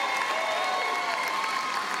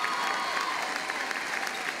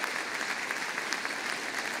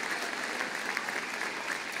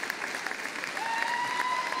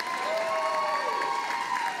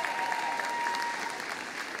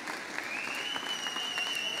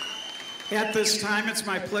 At this time, it's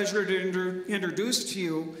my pleasure to introduce to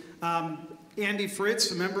you Andy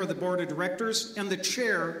Fritz, a member of the Board of Directors and the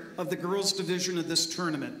chair of the girls division of this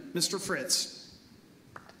tournament. Mr. Fritz.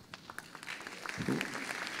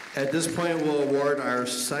 At this point, we'll award our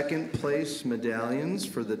second place medallions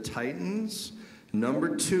for the Titans.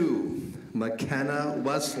 Number 2, McKenna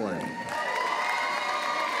Westland.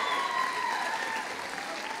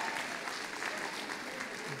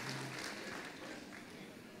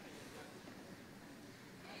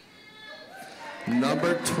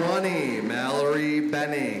 Number 20, Mallory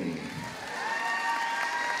Benning.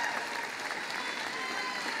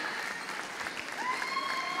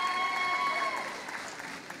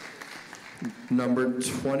 Number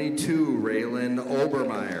 22, Raylan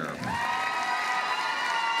Obermeyer.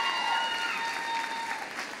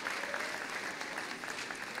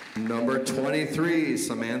 Number 23,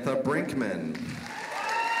 Samantha Brinkman.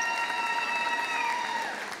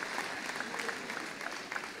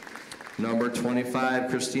 Number 25,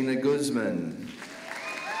 Christina Guzman.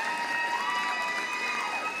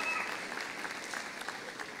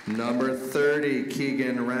 Number 30,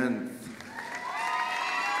 Keegan Renth.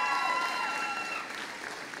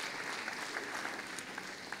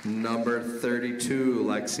 Number 32,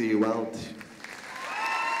 Lexi Welch.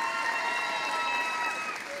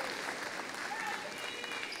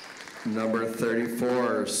 Number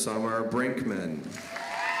 34, Summer Brinkman.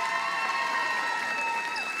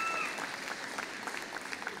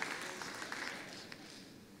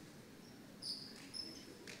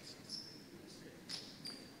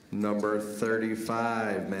 Number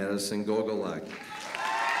 35, Madison Gogolek.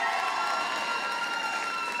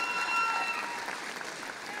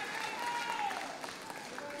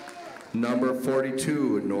 Number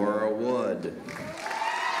 42, Nora Wood.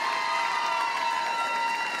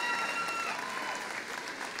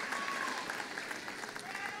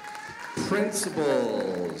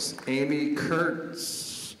 Principals, Amy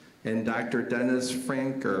Kurtz and Dr. Dennis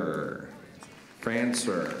Francer.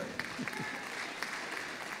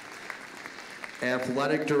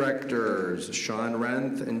 Athletic directors, Sean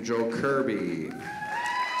Renth and Joe Kirby.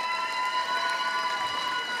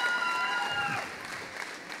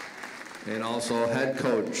 And also head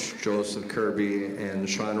coach, Joseph Kirby and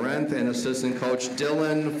Sean Renth, and assistant coach,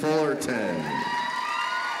 Dylan Fullerton.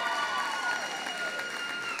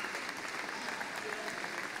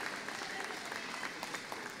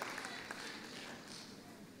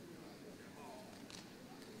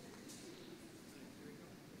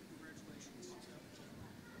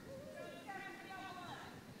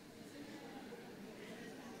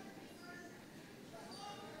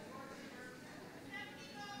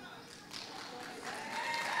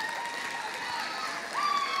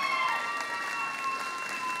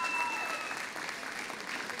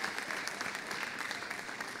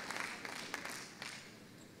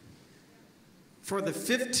 For the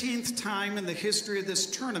 15th time in the history of this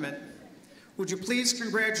tournament, would you please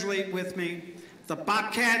congratulate with me the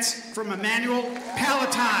Bobcats from Immanuel,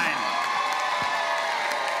 Palatine.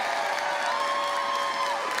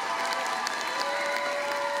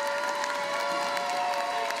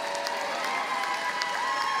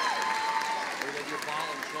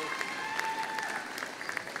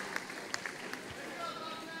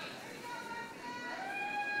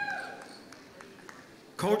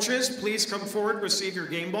 Coaches, please come forward, receive your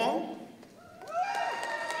game ball.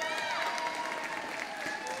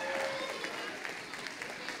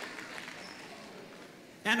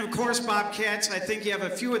 And of course, Bobcats, I think you have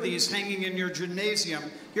a few of these hanging in your gymnasium,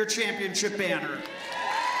 your championship banner.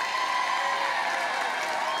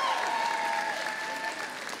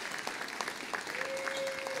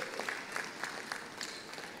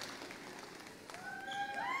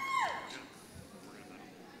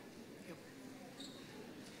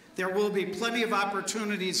 There will be plenty of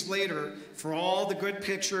opportunities later for all the good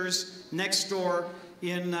pictures next door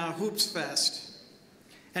in Hoops Fest.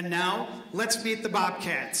 And now, let's meet the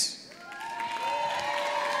Bobcats.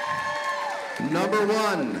 Number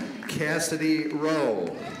 1, Cassidy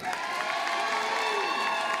Rowe.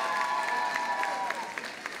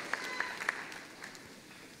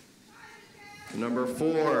 Number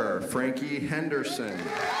 4, Frankie Henderson.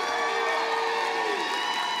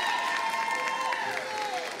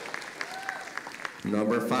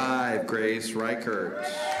 Number 5, Grace Reichert.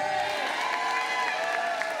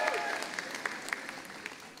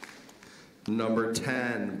 Number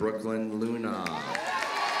 10, Brooklyn Luna.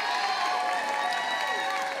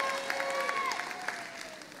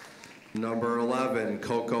 Number 11,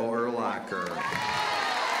 Coco Erlacher.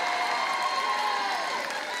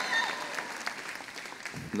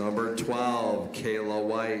 Number 12, Kayla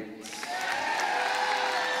White.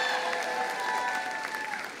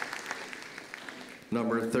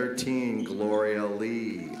 Number 13, Gloria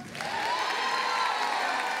Lee.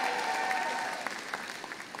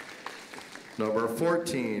 Number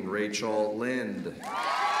 14, Rachel Lind.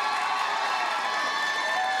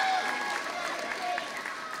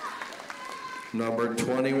 Number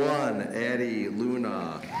 21, Addie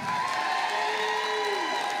Luna.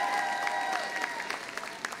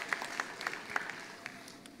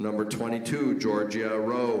 Number 22, Georgia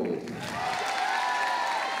Rowe.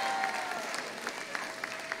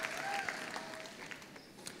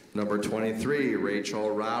 Number 23,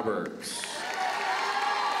 Rachel Roberts.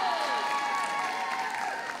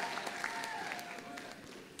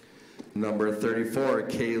 Number 34,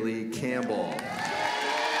 Kaylee Campbell.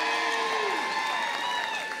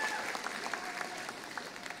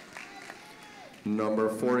 Number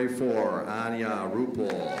 44, Anya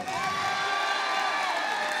Rupel.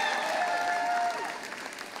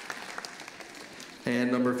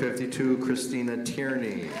 And number 52, Christina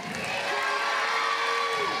Tierney.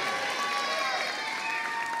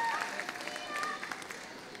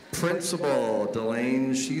 Principal,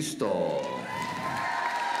 Delane Sheestall.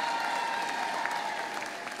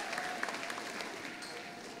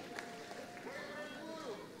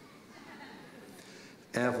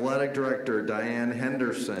 Athletic Director, Diane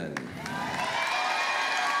Henderson.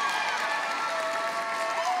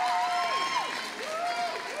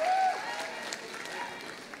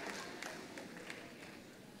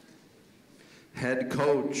 Head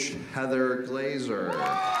Coach, Heather Glazer.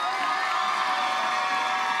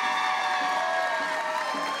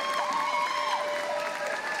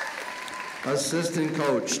 Assistant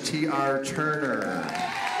Coach, T.R. Turner.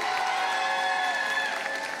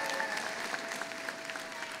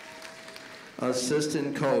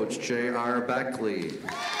 Assistant Coach, J.R. Beckley.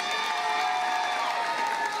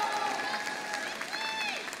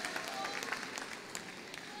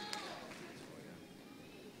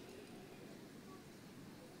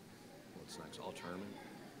 What's next? All tournament?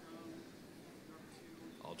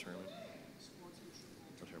 All tournament?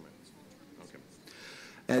 All tournament. Okay.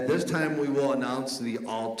 At this time, we will announce the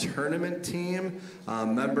all-tournament team.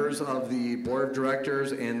 Members of the Board of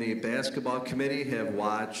Directors and the Basketball Committee have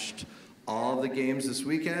watched all of the games this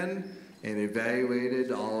weekend and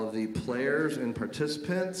evaluated all of the players and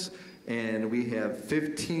participants. And we have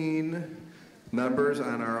 15 members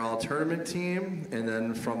on our all-tournament team. And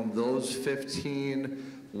then from those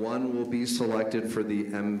 15, one will be selected for the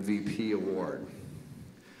MVP award.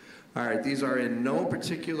 All right, these are in no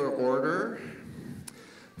particular order.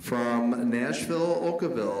 From Nashville,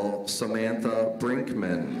 Okawville, Samantha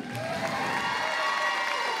Brinkman.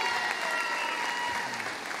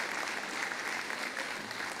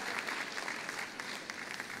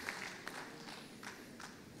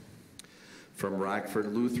 From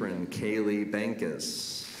Rockford Lutheran, Kaylee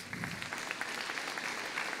Bankus.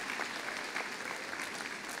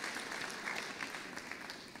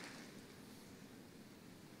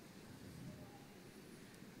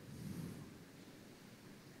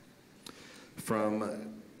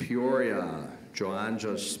 From Peoria,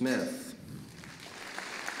 Joanja Smith.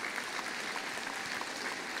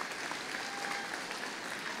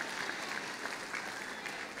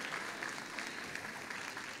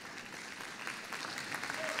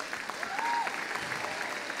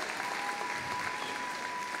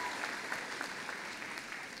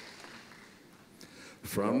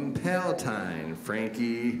 From Palatine,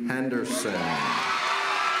 Frankie Henderson.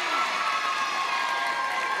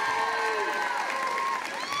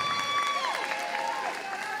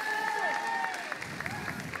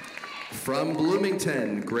 From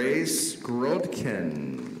Bloomington, Grace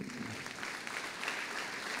Grodkin.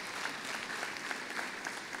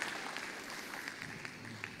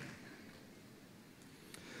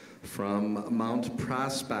 From Mount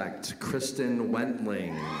Prospect, Kristen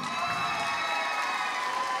Wentling.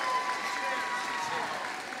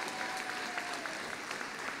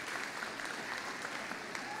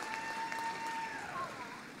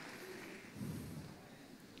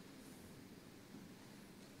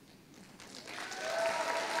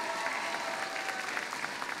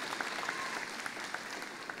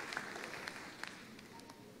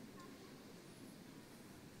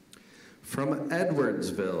 From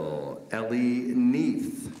Edwardsville, Ellie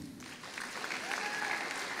Neath.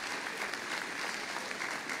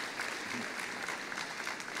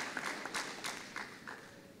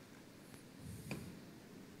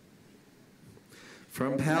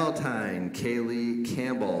 From Palatine, Kaylee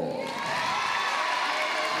Campbell.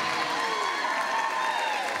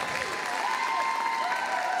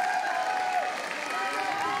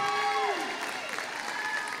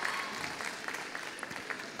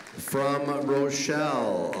 From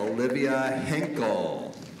Rochelle, Olivia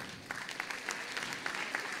Henkel.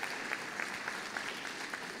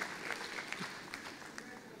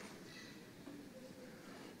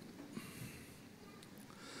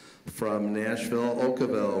 From Nashville,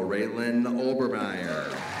 Okawville, Raylan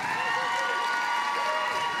Obermeyer.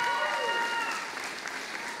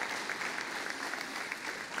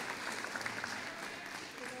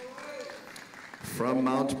 From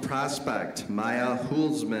Mount Prospect, Maya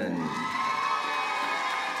Hulsman.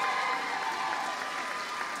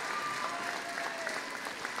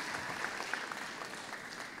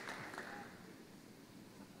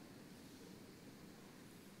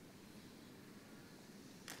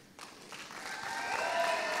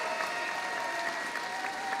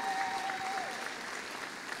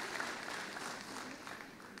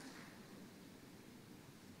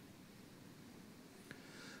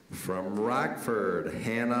 From Rockford,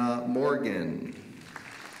 Hannah Morgan.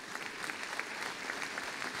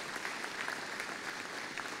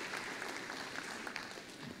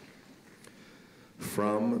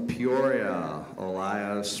 From Peoria,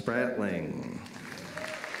 Elias Spratling.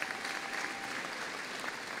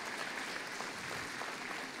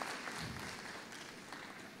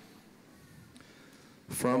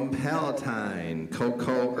 From Palatine,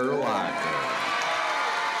 Coco Erlacher.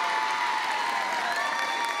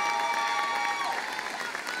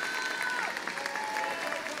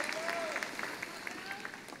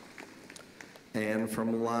 And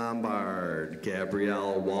from Lombard,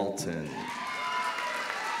 Gabrielle Walton.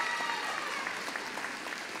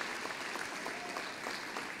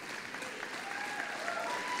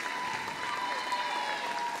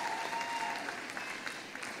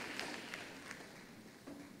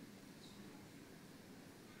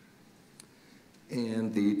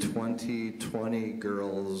 And the 2020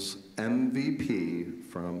 Girls MVP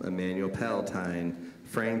from Immanuel Palatine,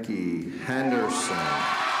 Frankie Henderson.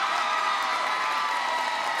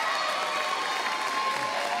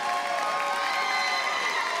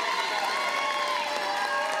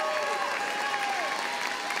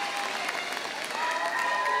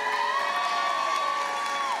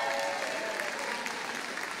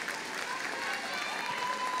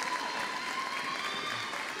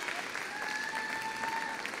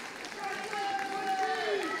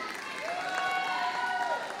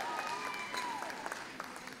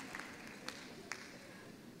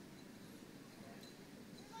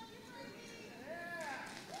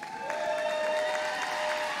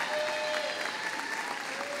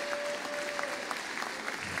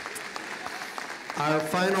 Our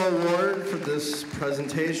final award for this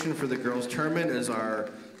presentation for the girls tournament is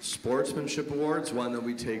our Sportsmanship Awards, one that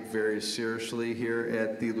we take very seriously here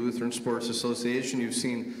at the Lutheran Sports Association. You've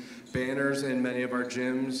seen banners in many of our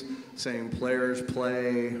gyms saying players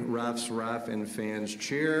play, refs ref, and fans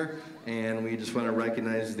cheer. And we just want to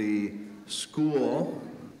recognize the school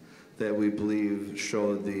that we believe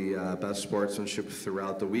showed the best sportsmanship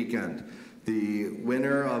throughout the weekend. The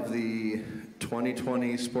winner of the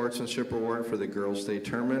 2020 Sportsmanship Award for the Girls State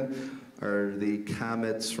Tournament are the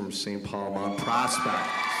Comets from St. Paul Mount Prospect.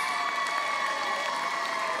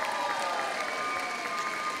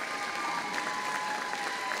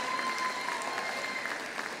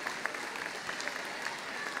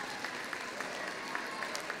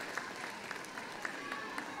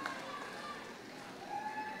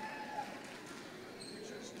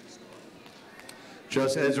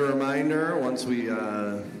 Just as a reminder, once we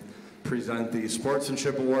present the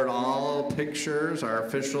Sportsmanship Award, all pictures, our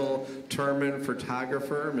official tournament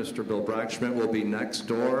photographer, Mr. Bill Brockschmidt, will be next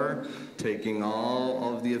door taking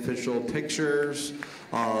all of the official pictures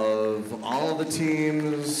of all of the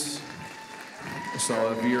teams.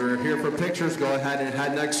 So if you're here for pictures, go ahead and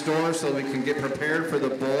head next door so we can get prepared for the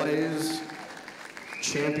boys'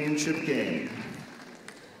 championship game.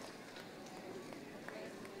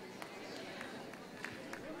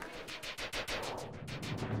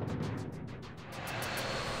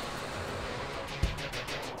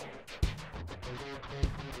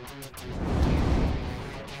 You